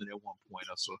 50,000 at one point.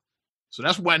 So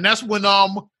that's when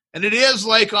and it is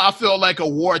like I feel like a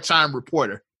wartime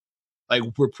reporter. Like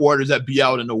reporters that be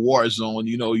out in the war zone,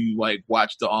 you like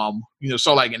watch the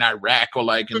so like in Iraq or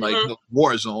like in like the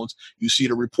war zones, you see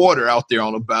the reporter out there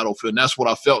on the battlefield. And that's what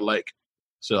I felt like.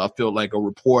 So I felt like a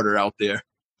reporter out there.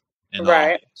 And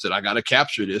said I got to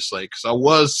capture this, like, cause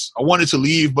I wanted to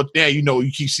leave, but then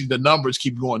you keep seeing the numbers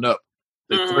keep going up.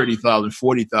 like 30,000,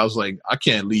 40,000. Like, I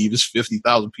can't leave. It's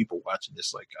 50,000 people watching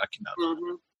this. Like, I cannot.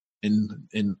 And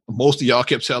most of y'all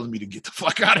kept telling me to get the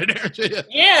fuck out of there.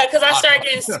 Yeah, because I started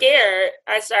getting scared.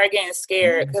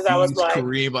 Because I was like,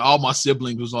 Kareem, all my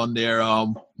siblings was on there.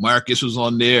 Marcus was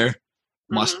on there.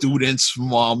 My students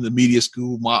from the media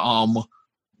school. My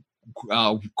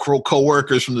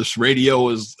co-workers from this radio.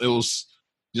 It was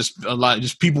just a lot.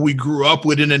 Just people we grew up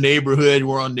with in the neighborhood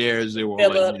were on there. As they were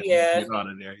get out of there.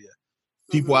 Yeah.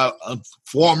 People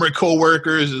former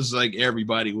co-workers, is like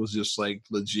everybody was just like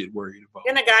legit worried about.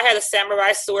 And the guy had a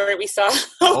samurai sword we saw.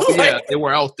 They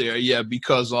were out there,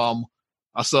 because I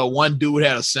saw one dude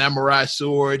had a samurai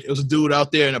sword. It was a dude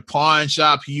out there in a pawn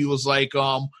shop. He was like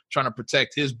trying to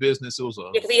protect his business. It was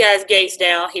because he has gates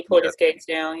down. He pulled his gates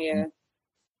down,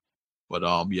 But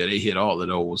they hit all of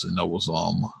those, and that was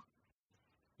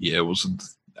that was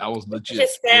legit.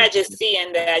 It's just sad just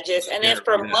seeing that. And then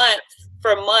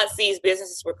for months, these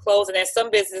businesses were closed, and then some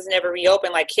businesses never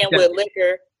reopened, like Kenwood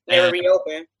Liquor never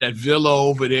reopened. That villa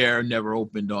over there never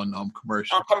opened on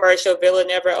Commercial. On Commercial, Villa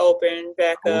never opened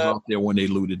back up. I was out there when they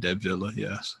looted that villa,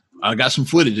 yes. I got some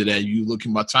footage of that. You look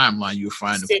in my timeline, you'll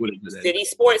find the footage of that. City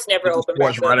Sports never opened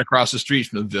back up. Right across the street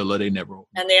from the villa, they never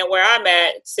opened. And then where I'm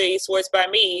at, City Sports by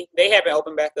me, they haven't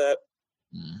opened back up.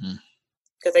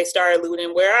 Because they started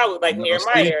looting where I was, like near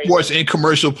my area. Sports and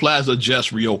Commercial Plaza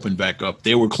just reopened back up.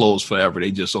 They were closed forever.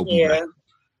 They just opened back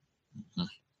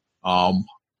up.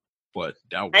 But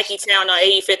that was Nike Town on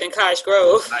 85th and Cottage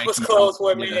Grove was closed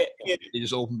for a minute. They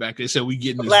just opened back. They said we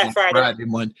getting this Black Friday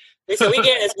money. They said we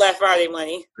getting this Black Friday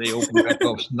money. They opened back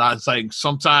up. It's like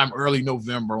sometime early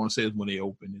November. I want to say is when they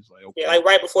opened. It's like like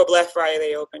right before Black Friday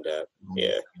they opened up.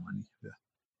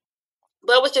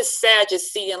 But it was just sad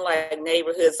just seeing like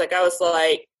neighborhoods. Like I was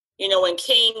like, when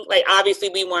King, like obviously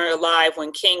we weren't alive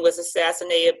when King was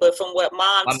assassinated, but from what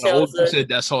Mom tells us, said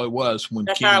that's how it was when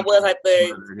that's King how it was, like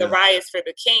the riots for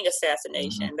the King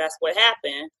assassination. That's what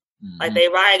happened. Like they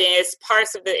rioted. It's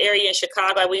parts of the area in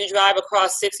Chicago. Like when you drive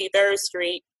across 63rd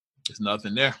Street, there's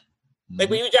nothing there.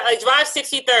 Like when you drive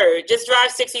 63rd, just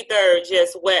drive 63rd,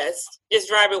 just west. Just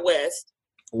drive it west.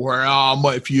 Or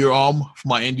if you're from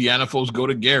my Indiana folks, go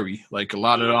to Gary. Like a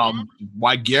lot of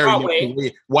why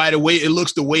Gary why the way it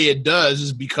looks the way it does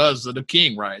is because of the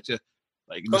King riots.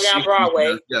 Like go down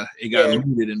Broadway. It got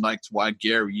looted, and like why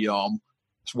Gary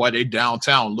that's why they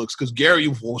downtown looks, because Gary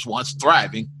was once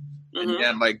thriving, and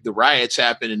then like the riots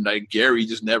happened, and like Gary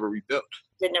just never rebuilt.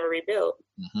 They never rebuilt.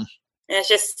 And it's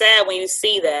just sad when you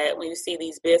see that, when you see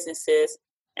these businesses.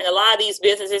 And a lot of these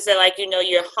businesses are like,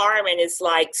 you're harming is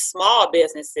like small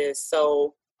businesses.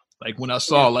 So like when I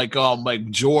saw like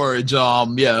George,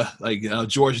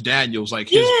 George Daniels, like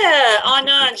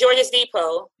on George's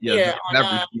Depot.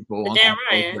 On Depot. Dan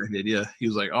Ryan. He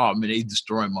was like, oh man, they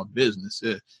destroying my business.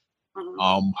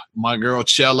 My girl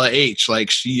Chella H, like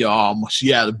she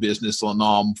had a business on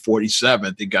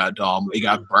 47th. It got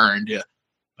burned.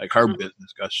 Like her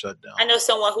business got shut down. I know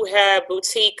someone who had a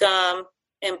boutique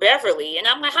in Beverly, and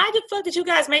I'm like, how the fuck did you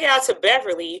guys make it out to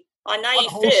Beverly on 95th?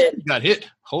 Whole city got hit.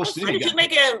 Whole city. How did you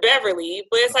make it in Beverly?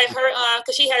 But it's like her,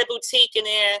 because she had a boutique, and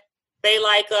then they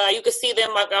like you could see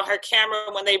them like on her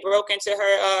camera when they broke into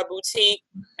her boutique,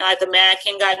 and like the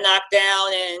mannequin got knocked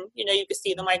down, and you could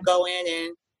see them like go in,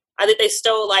 and I think they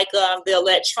stole like the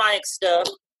electronic stuff,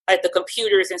 like the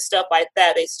computers and stuff like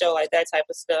that. They stole like that type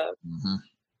of stuff.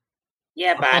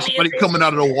 Yeah, but somebody coming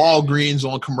out of the Walgreens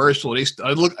on Commercial. I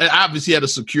obviously had a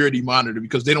security monitor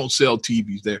because they don't sell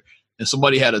TVs there. And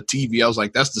somebody had a TV. I was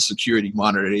like, that's the security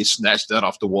monitor. They snatched that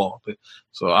off the wall.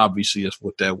 So obviously that's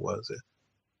what that was.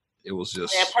 It was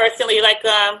just. Yeah, personally, like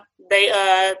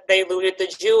they looted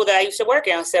the Jewel that I used to work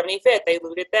at on 75th. They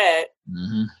looted that.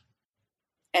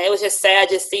 And it was just sad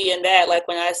just seeing that, like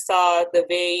when I saw the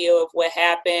video of what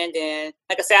happened. And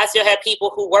like I said, I still had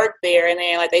people who worked there, and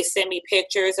then like they send me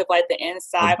pictures of like the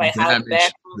inside, like how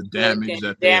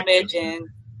the damage and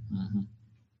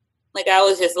like I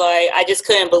was just like, I just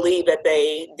couldn't believe that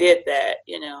they did that,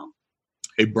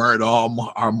 They burned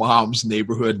our mom's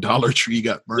neighborhood Dollar Tree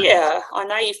got burned. Yeah, on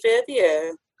 95th,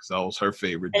 yeah. Because that was her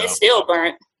favorite. And it's still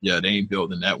burnt. Yeah, they ain't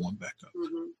building that one back up.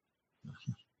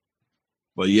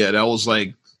 But yeah, that was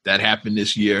like, that happened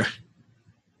this year.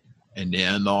 And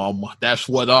then that's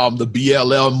what the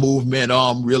BLM movement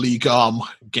really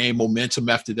gained momentum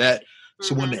after that.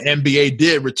 So when the NBA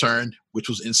did return, which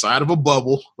was inside of a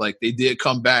bubble, like they did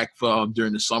come back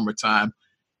during the summertime.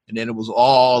 And then it was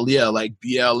all, like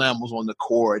BLM was on the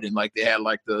court, and like they had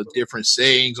like the different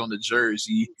sayings on the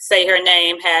jersey. Say her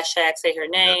name, hashtag say her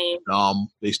name.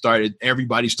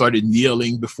 Everybody started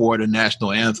kneeling before the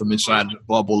national anthem inside the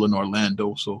bubble in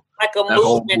Orlando. So like a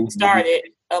movement started.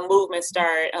 a movement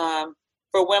start.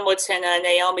 For Wimbledon,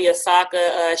 Naomi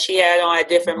Osaka, she had on a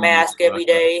different mask every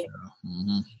day.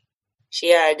 Mm-hmm. She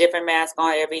had a different mask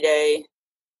on every day.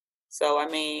 So, I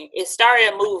mean, it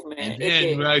started a movement. And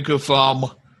then, like, if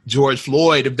George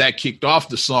Floyd, if that kicked off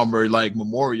the summer, like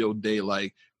Memorial Day,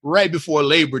 like right before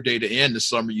Labor Day to end the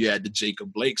summer, you had the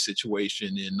Jacob Blake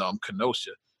situation in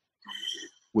Kenosha,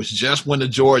 which just when the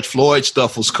George Floyd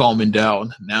stuff was calming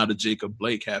down, now the Jacob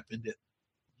Blake happened,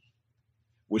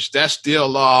 which that's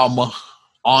still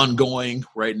ongoing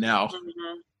right now.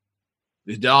 Mm-hmm.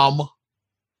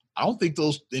 I don't think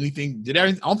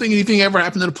anything ever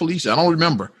happened to the police. I don't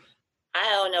remember. I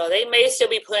don't know. They may still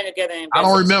be putting together. I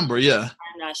don't remember. Yeah,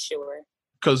 I'm not sure.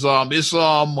 Because it's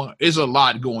a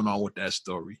lot going on with that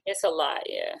story. It's a lot,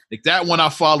 yeah. Like that one, I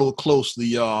followed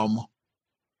closely.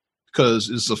 Because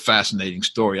it's a fascinating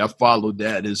story. I followed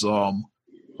that is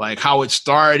like how it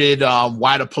started,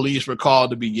 why the police were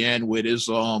called to begin with. Is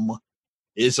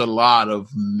it's a lot of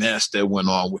mess that went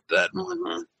on with that one.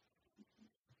 Mm-hmm.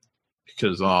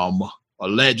 Because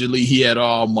allegedly he had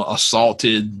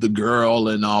assaulted the girl,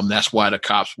 and that's why the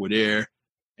cops were there.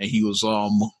 And he was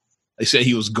they said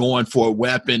he was going for a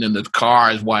weapon in the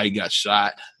car is why he got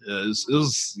shot. It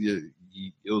was a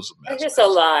mess. It's just a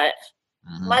lot.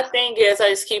 Mm-hmm. My thing is, I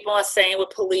just keep on saying with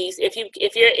police, if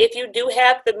you do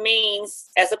have the means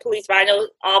as a police, I know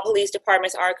all police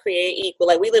departments aren't created equal.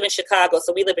 Like we live in Chicago,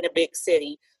 so we live in a big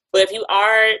city. But if you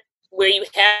are where you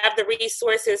have the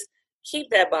resources, keep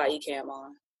that body cam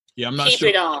on. Yeah, I'm not sure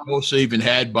if most even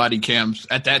had body cams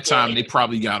at that time. Yeah. They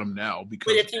probably got them now.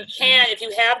 Because but if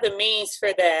you have the means for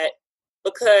that,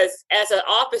 because as an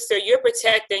officer, you're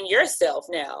protecting yourself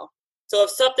now. So if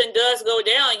something does go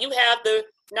down, you have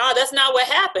no, that's not what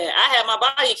happened. I had my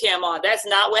body cam on. That's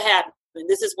not what happened.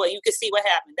 This is what you can see what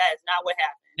happened. That is not what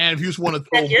happened. And if you just want to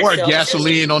throw more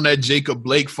gasoline on that Jacob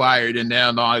Blake fire, then now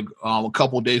a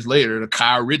couple of days later, the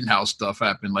Kyle Rittenhouse stuff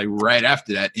happened, like right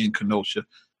after that in Kenosha,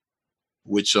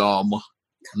 which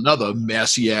another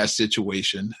messy ass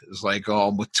situation. It's like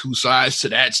with two sides to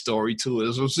that story too.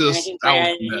 It was just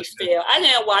I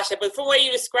didn't watch it, but from the way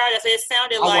you described it, it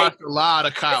sounded like I watched a lot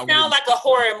of Kyle. It sounded like a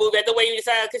horror movie. The way you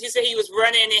decided, because you said he was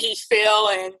running and he fell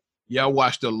and. Yeah, I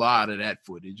watched a lot of that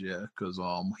footage. Yeah, because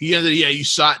he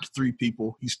shot 3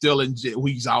 people. He's still in jail.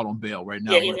 He's out on bail right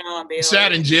now. Yeah, he's on bail. He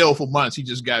sat in jail for months. He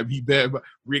just got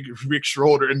Rick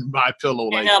Schroeder and My Pillow.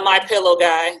 Like My Pillow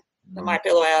guy, the My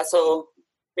Pillow asshole,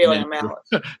 bailing him out.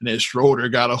 And then Schroeder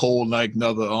got a whole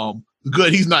another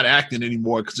good. He's not acting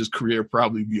anymore because his career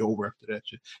probably be over after that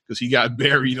shit. Because he got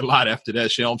buried a lot after that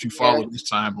shit. I don't know if you follow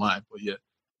this timeline, but yeah.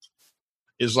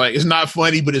 It's like, it's not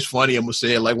funny, but it's funny. I'm going to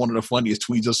say it like one of the funniest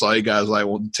tweets I saw. You guys like,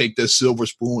 well, take that silver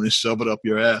spoon and shove it up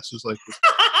your ass. It's like,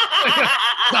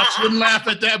 I shouldn't laugh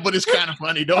at that, but it's kind of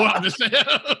funny, though. I'm just saying.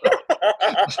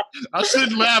 I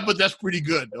shouldn't laugh, but that's pretty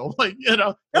good, though. Like,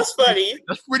 that's funny.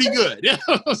 That's pretty good. Yeah.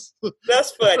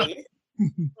 That's funny.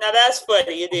 Now that's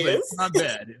funny. It is. Not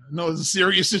bad. No, it's a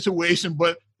serious situation,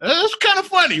 but that's kind of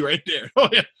funny right there. Oh,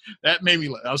 yeah. That made me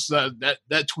laugh.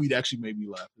 That tweet actually made me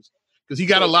laugh. Because he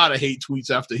got a lot of hate tweets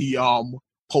after he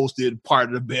posted part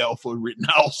of the bail for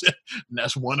Rittenhouse, and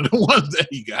that's one of the ones that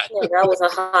he got. Yeah, that was a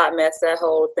hot mess, that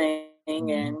whole thing,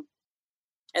 and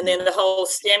then the whole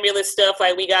stimulus stuff.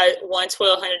 Like we got one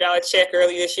 $1,200 check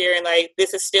early this year, and like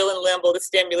this is still in limbo. The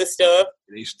stimulus stuff.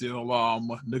 They still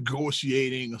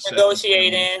negotiating.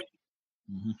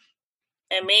 Mm-hmm.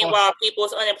 And meanwhile,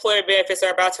 people's unemployment benefits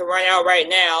are about to run out right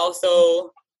now.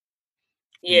 So,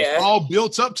 yeah, it's all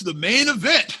built up to the main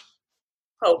event.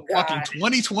 Oh, God. Fucking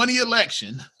 2020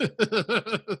 election.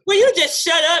 Will you just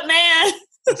shut up, man?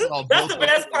 That's the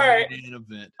best part.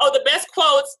 Oh, the best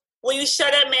quotes. Will you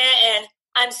shut up, man? And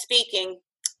I'm speaking.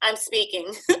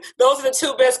 Those are the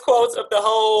 2 best quotes of the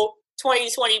whole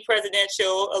 2020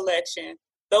 presidential election.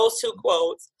 Those 2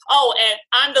 quotes. Oh, and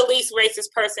I'm the least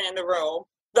racist person in the room.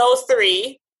 Those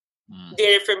 3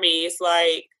 did it for me. It's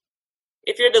like,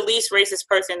 if you're the least racist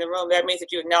person in the room, that means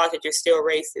that you acknowledge that you're still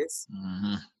racist.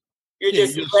 Mm-hmm. You're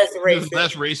just less racist.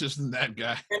 Less racist than that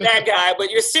guy. But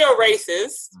you're still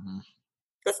racist. Mm-hmm.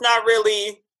 That's not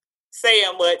really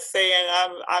saying much, saying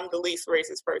I'm the least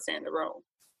racist person in the room.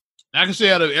 I can say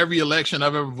out of every election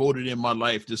I've ever voted in my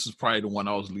life, this is probably the one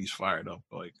I was least fired up.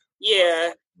 Like,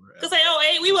 yeah. Because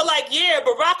we were like, yeah,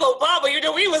 Barack Obama,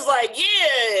 we was like,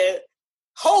 yeah.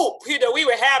 Hope, we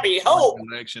were happy. Hope.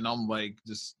 Election, I'm like,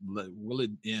 just will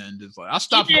it end? It's like I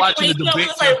stopped watching the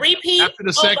debates. After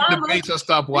the second debates, I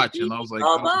stopped watching. I was like,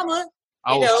 Obama.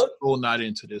 I was still not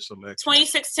into this election.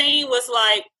 2016 was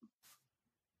like,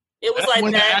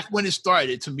 That's when it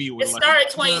started to me. It started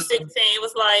 2016. It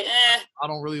was like, I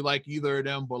don't really like either of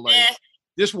them, but like,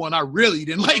 This one I really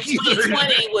didn't like either.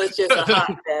 2020 was just a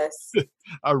hot mess.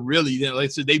 I really didn't. Like I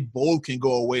said, they both can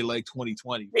go away like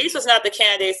 2020. These was not the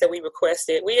candidates that we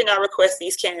requested. We did not request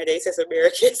these candidates as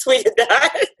Americans. We did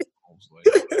not.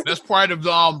 Best part of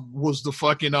was the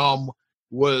fucking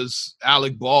was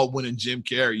Alec Baldwin and Jim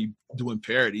Carrey doing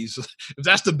parodies. If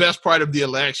that's the best part of the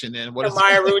election, then what is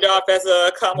Maya Rudolph as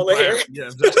a Kamala Harris? Yeah,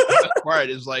 if that's the best part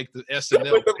is like the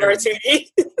SNL with the martini.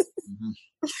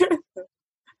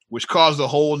 Which caused a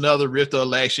whole nother rift of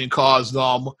election, caused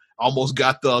almost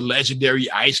got the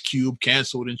legendary Ice Cube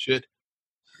canceled and shit.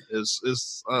 I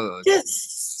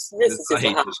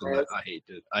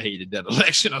hated that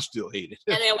election. I still hate it.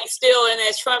 And then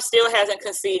Trump still hasn't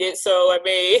conceded. So I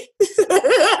mean,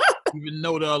 even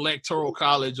though the Electoral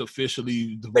College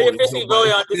officially voted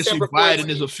on December 14th. Biden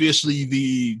is officially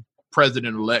the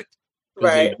president-elect.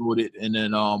 Right. They voted, and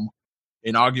then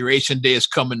Inauguration Day is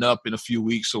coming up in a few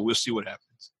weeks, so we'll see what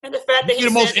happens. And the fact that the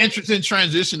most interesting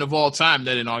transition of all time,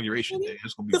 that Inauguration Day.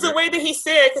 It's gonna be because the way that he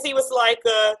said, because he was like,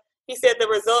 he said the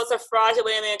results are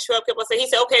fraudulent, and then Trump kept on saying, he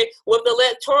said, okay, well, if the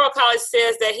Electoral College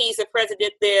says that he's the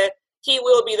president, then he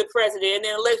will be the president. And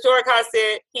then the Electoral College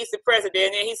said he's the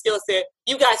president, and he still said,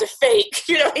 you guys are fake.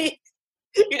 He like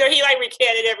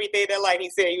recanted everything that like he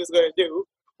said he was going to do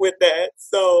with that.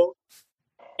 So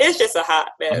it's just a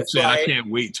hot mess. I can't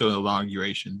wait till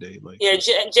Inauguration Day.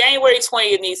 January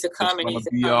 20th needs to come and needs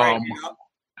to come right now.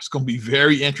 It's going to be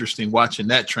very interesting watching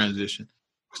that transition.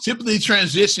 Typically,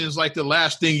 transitions like the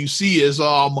last thing you see is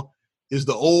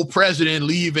the old president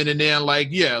leaving, and then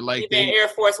Air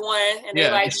Force One, and they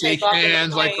like shake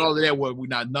hands, like all of that. Well,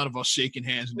 none of us shaking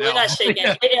hands now. We're not shaking,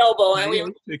 the elbow, and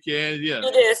we shake hands. Yeah, do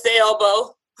this, the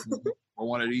elbow, or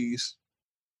one of these.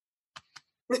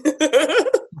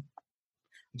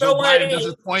 Joe Biden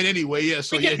doesn't point anyway. Yeah,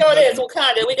 so we can throw this.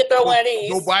 Wakanda. We can throw one of these.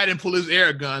 Joe Biden pull his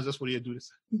air guns. That's what he'll do. This.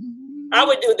 I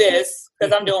would do this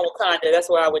because I'm doing Wakanda. That's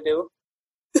what I would do.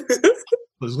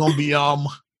 It's gonna be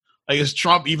is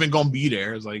Trump even gonna be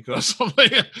there? It's like something.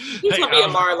 He's gonna be in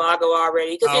Mar-a-Lago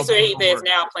already because he's where he is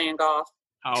now playing golf.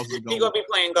 How's it going? He's gonna be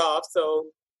playing golf. So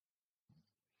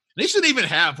they shouldn't even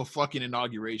have a fucking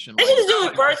inauguration. They should just do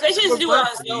his birthday. They should just do it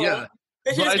on Zoom. Yeah,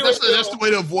 that's the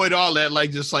way to avoid all that.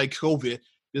 Like just like COVID,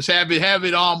 just have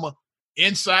it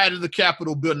inside of the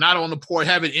Capitol building, not on the port.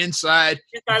 Have it inside.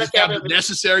 Just have the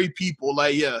necessary people.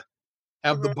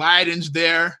 Have the Bidens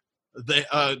there.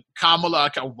 The Kamala,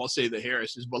 I won't say the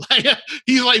Harrises, but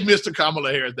he's like Mr.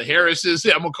 Kamala Harris. The Harrises,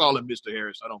 I'm gonna call him Mr.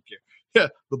 Harris. I don't care. Yeah,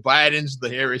 the Bidens, the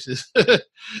Harrises,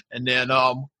 and then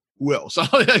who else?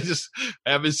 Just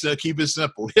have it keep it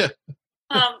simple. Yeah.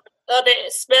 The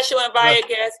special invited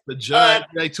guest, the judge,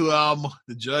 the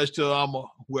judge to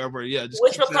whoever. Yeah.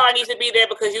 Which McCarr needs to be there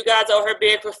because you guys owe her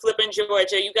big for flipping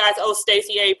Georgia. You guys owe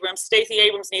Stacey Abrams. Stacey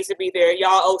Abrams needs to be there.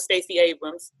 Y'all owe Stacey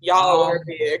Abrams. Y'all owe her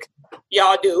big.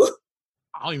 Y'all do.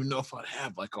 I don't even know if I'd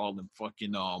have all them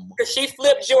fucking because she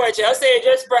flipped Georgia. I'm saying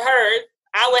just for her,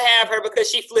 I would have her because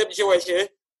she flipped Georgia.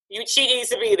 She needs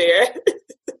to be there.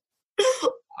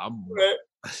 I'm more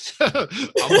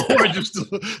just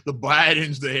the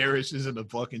Bidens, the Harrises, and the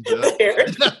fucking judge.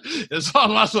 That's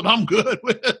what I'm good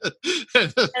with.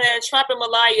 And then Trump and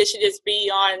Melania should just be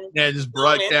on. Yeah, just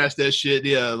broadcast that shit.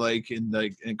 Yeah,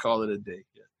 and call it a day.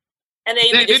 Yeah. And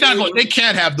they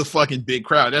can't have the fucking big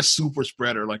crowd. That's super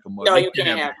spreader like a mother. No, you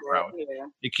can't have the crowd. Yeah.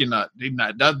 They cannot. They're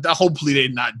not. Hopefully, they're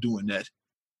not doing that.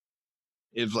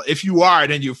 If you are,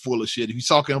 then you're full of shit. If you're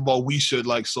talking about we should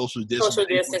social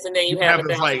distance, and then you have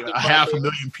a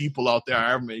 500,000 people out there,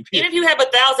 however many people. Even if you have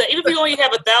 1,000, even if you only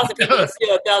have 1,000 people, it's still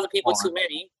 1,000 people too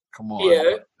many. Come on,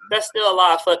 yeah, that's still a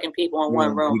lot of fucking people in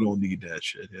one room. We don't need that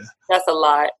shit. Yeah, that's a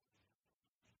lot.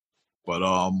 But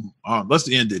let's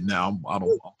end it now.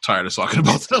 I'm tired of talking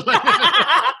about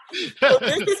that. So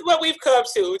this is what we've come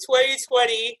to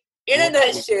 2020 in a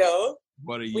nutshell.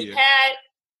 What a year.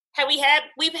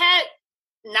 We've had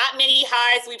not many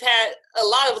highs. We've had a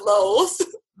lot of lows,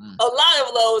 a lot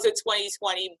of lows in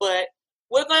 2020, but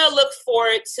we're going to look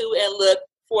forward to and look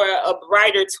for a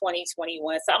brighter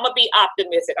 2021. So I'm going to be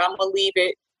optimistic. I'm going to leave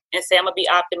it and say I'm going to be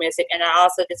optimistic. And I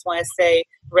also just want to say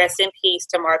rest in peace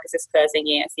to Marcus's cousin,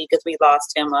 Yancey, because we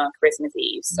lost him on Christmas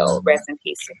Eve. So rest in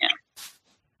peace to him.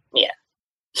 Yeah.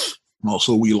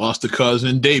 Also, we lost a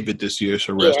cousin, David, this year.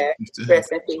 So rest in peace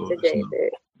to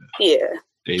David. Yeah.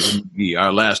 David,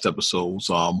 our last episode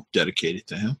was dedicated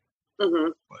to him. Mm-hmm.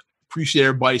 But appreciate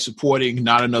everybody supporting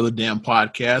Not Another Damn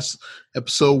Podcast,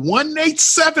 episode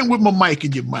 187 with my mic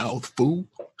in your mouth, fool.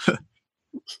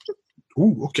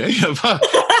 Ooh, okay.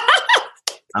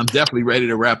 I'm definitely ready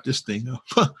to wrap this thing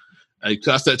up. Like,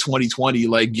 that's that 2020,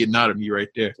 like, getting out of me right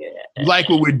there. Yeah. You like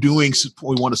what we're doing,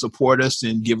 we want to support us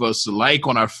and give us a like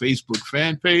on our Facebook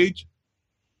fan page.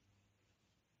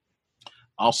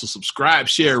 Also, subscribe,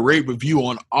 share, rate, review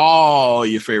on all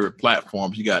your favorite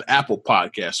platforms. You got Apple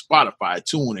Podcasts, Spotify,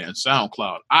 TuneIn,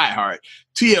 SoundCloud, iHeart,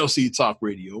 TLC Talk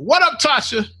Radio. What up,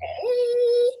 Tasha?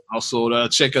 Hey. Also,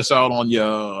 check us out on your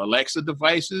Alexa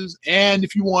devices. And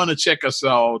if you want to check us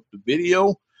out, the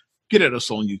video, get at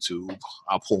us on YouTube.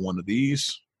 I'll pull one of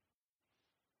these.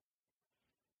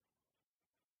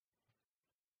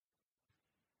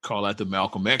 Call that the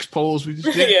Malcolm X pose we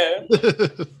just did.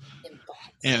 Yeah.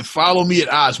 And follow me at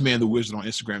Ozman the Wizard on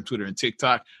Instagram, Twitter, and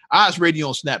TikTok. Oz Radio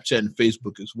on Snapchat and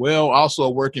Facebook as well. Also,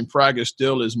 a work in progress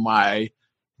still is my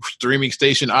streaming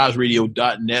station,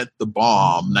 OzRadio.net. The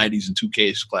bomb, 90s and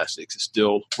 2K classics. It's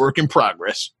still work in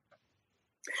progress.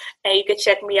 And you can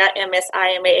check me out,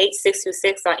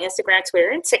 MSIMA8626 on Instagram, Twitter,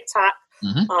 and TikTok.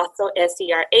 Mm-hmm. Also,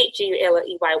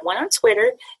 SCR8GULLEY1 on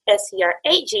Twitter,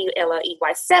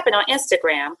 SCR8GULLEY7 on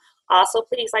Instagram. Also,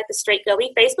 please like the Straight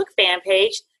Gully Facebook fan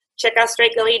page. Check out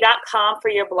straightgully.com for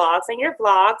your blogs and your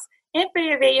vlogs. And for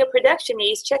your video production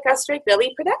needs, check out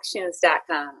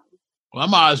straightgullyproductions.com. Well,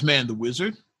 I'm Ozman the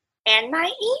Wizard. And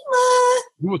Naima.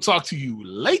 We will talk to you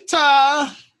later.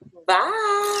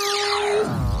 Bye.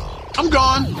 I'm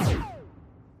gone.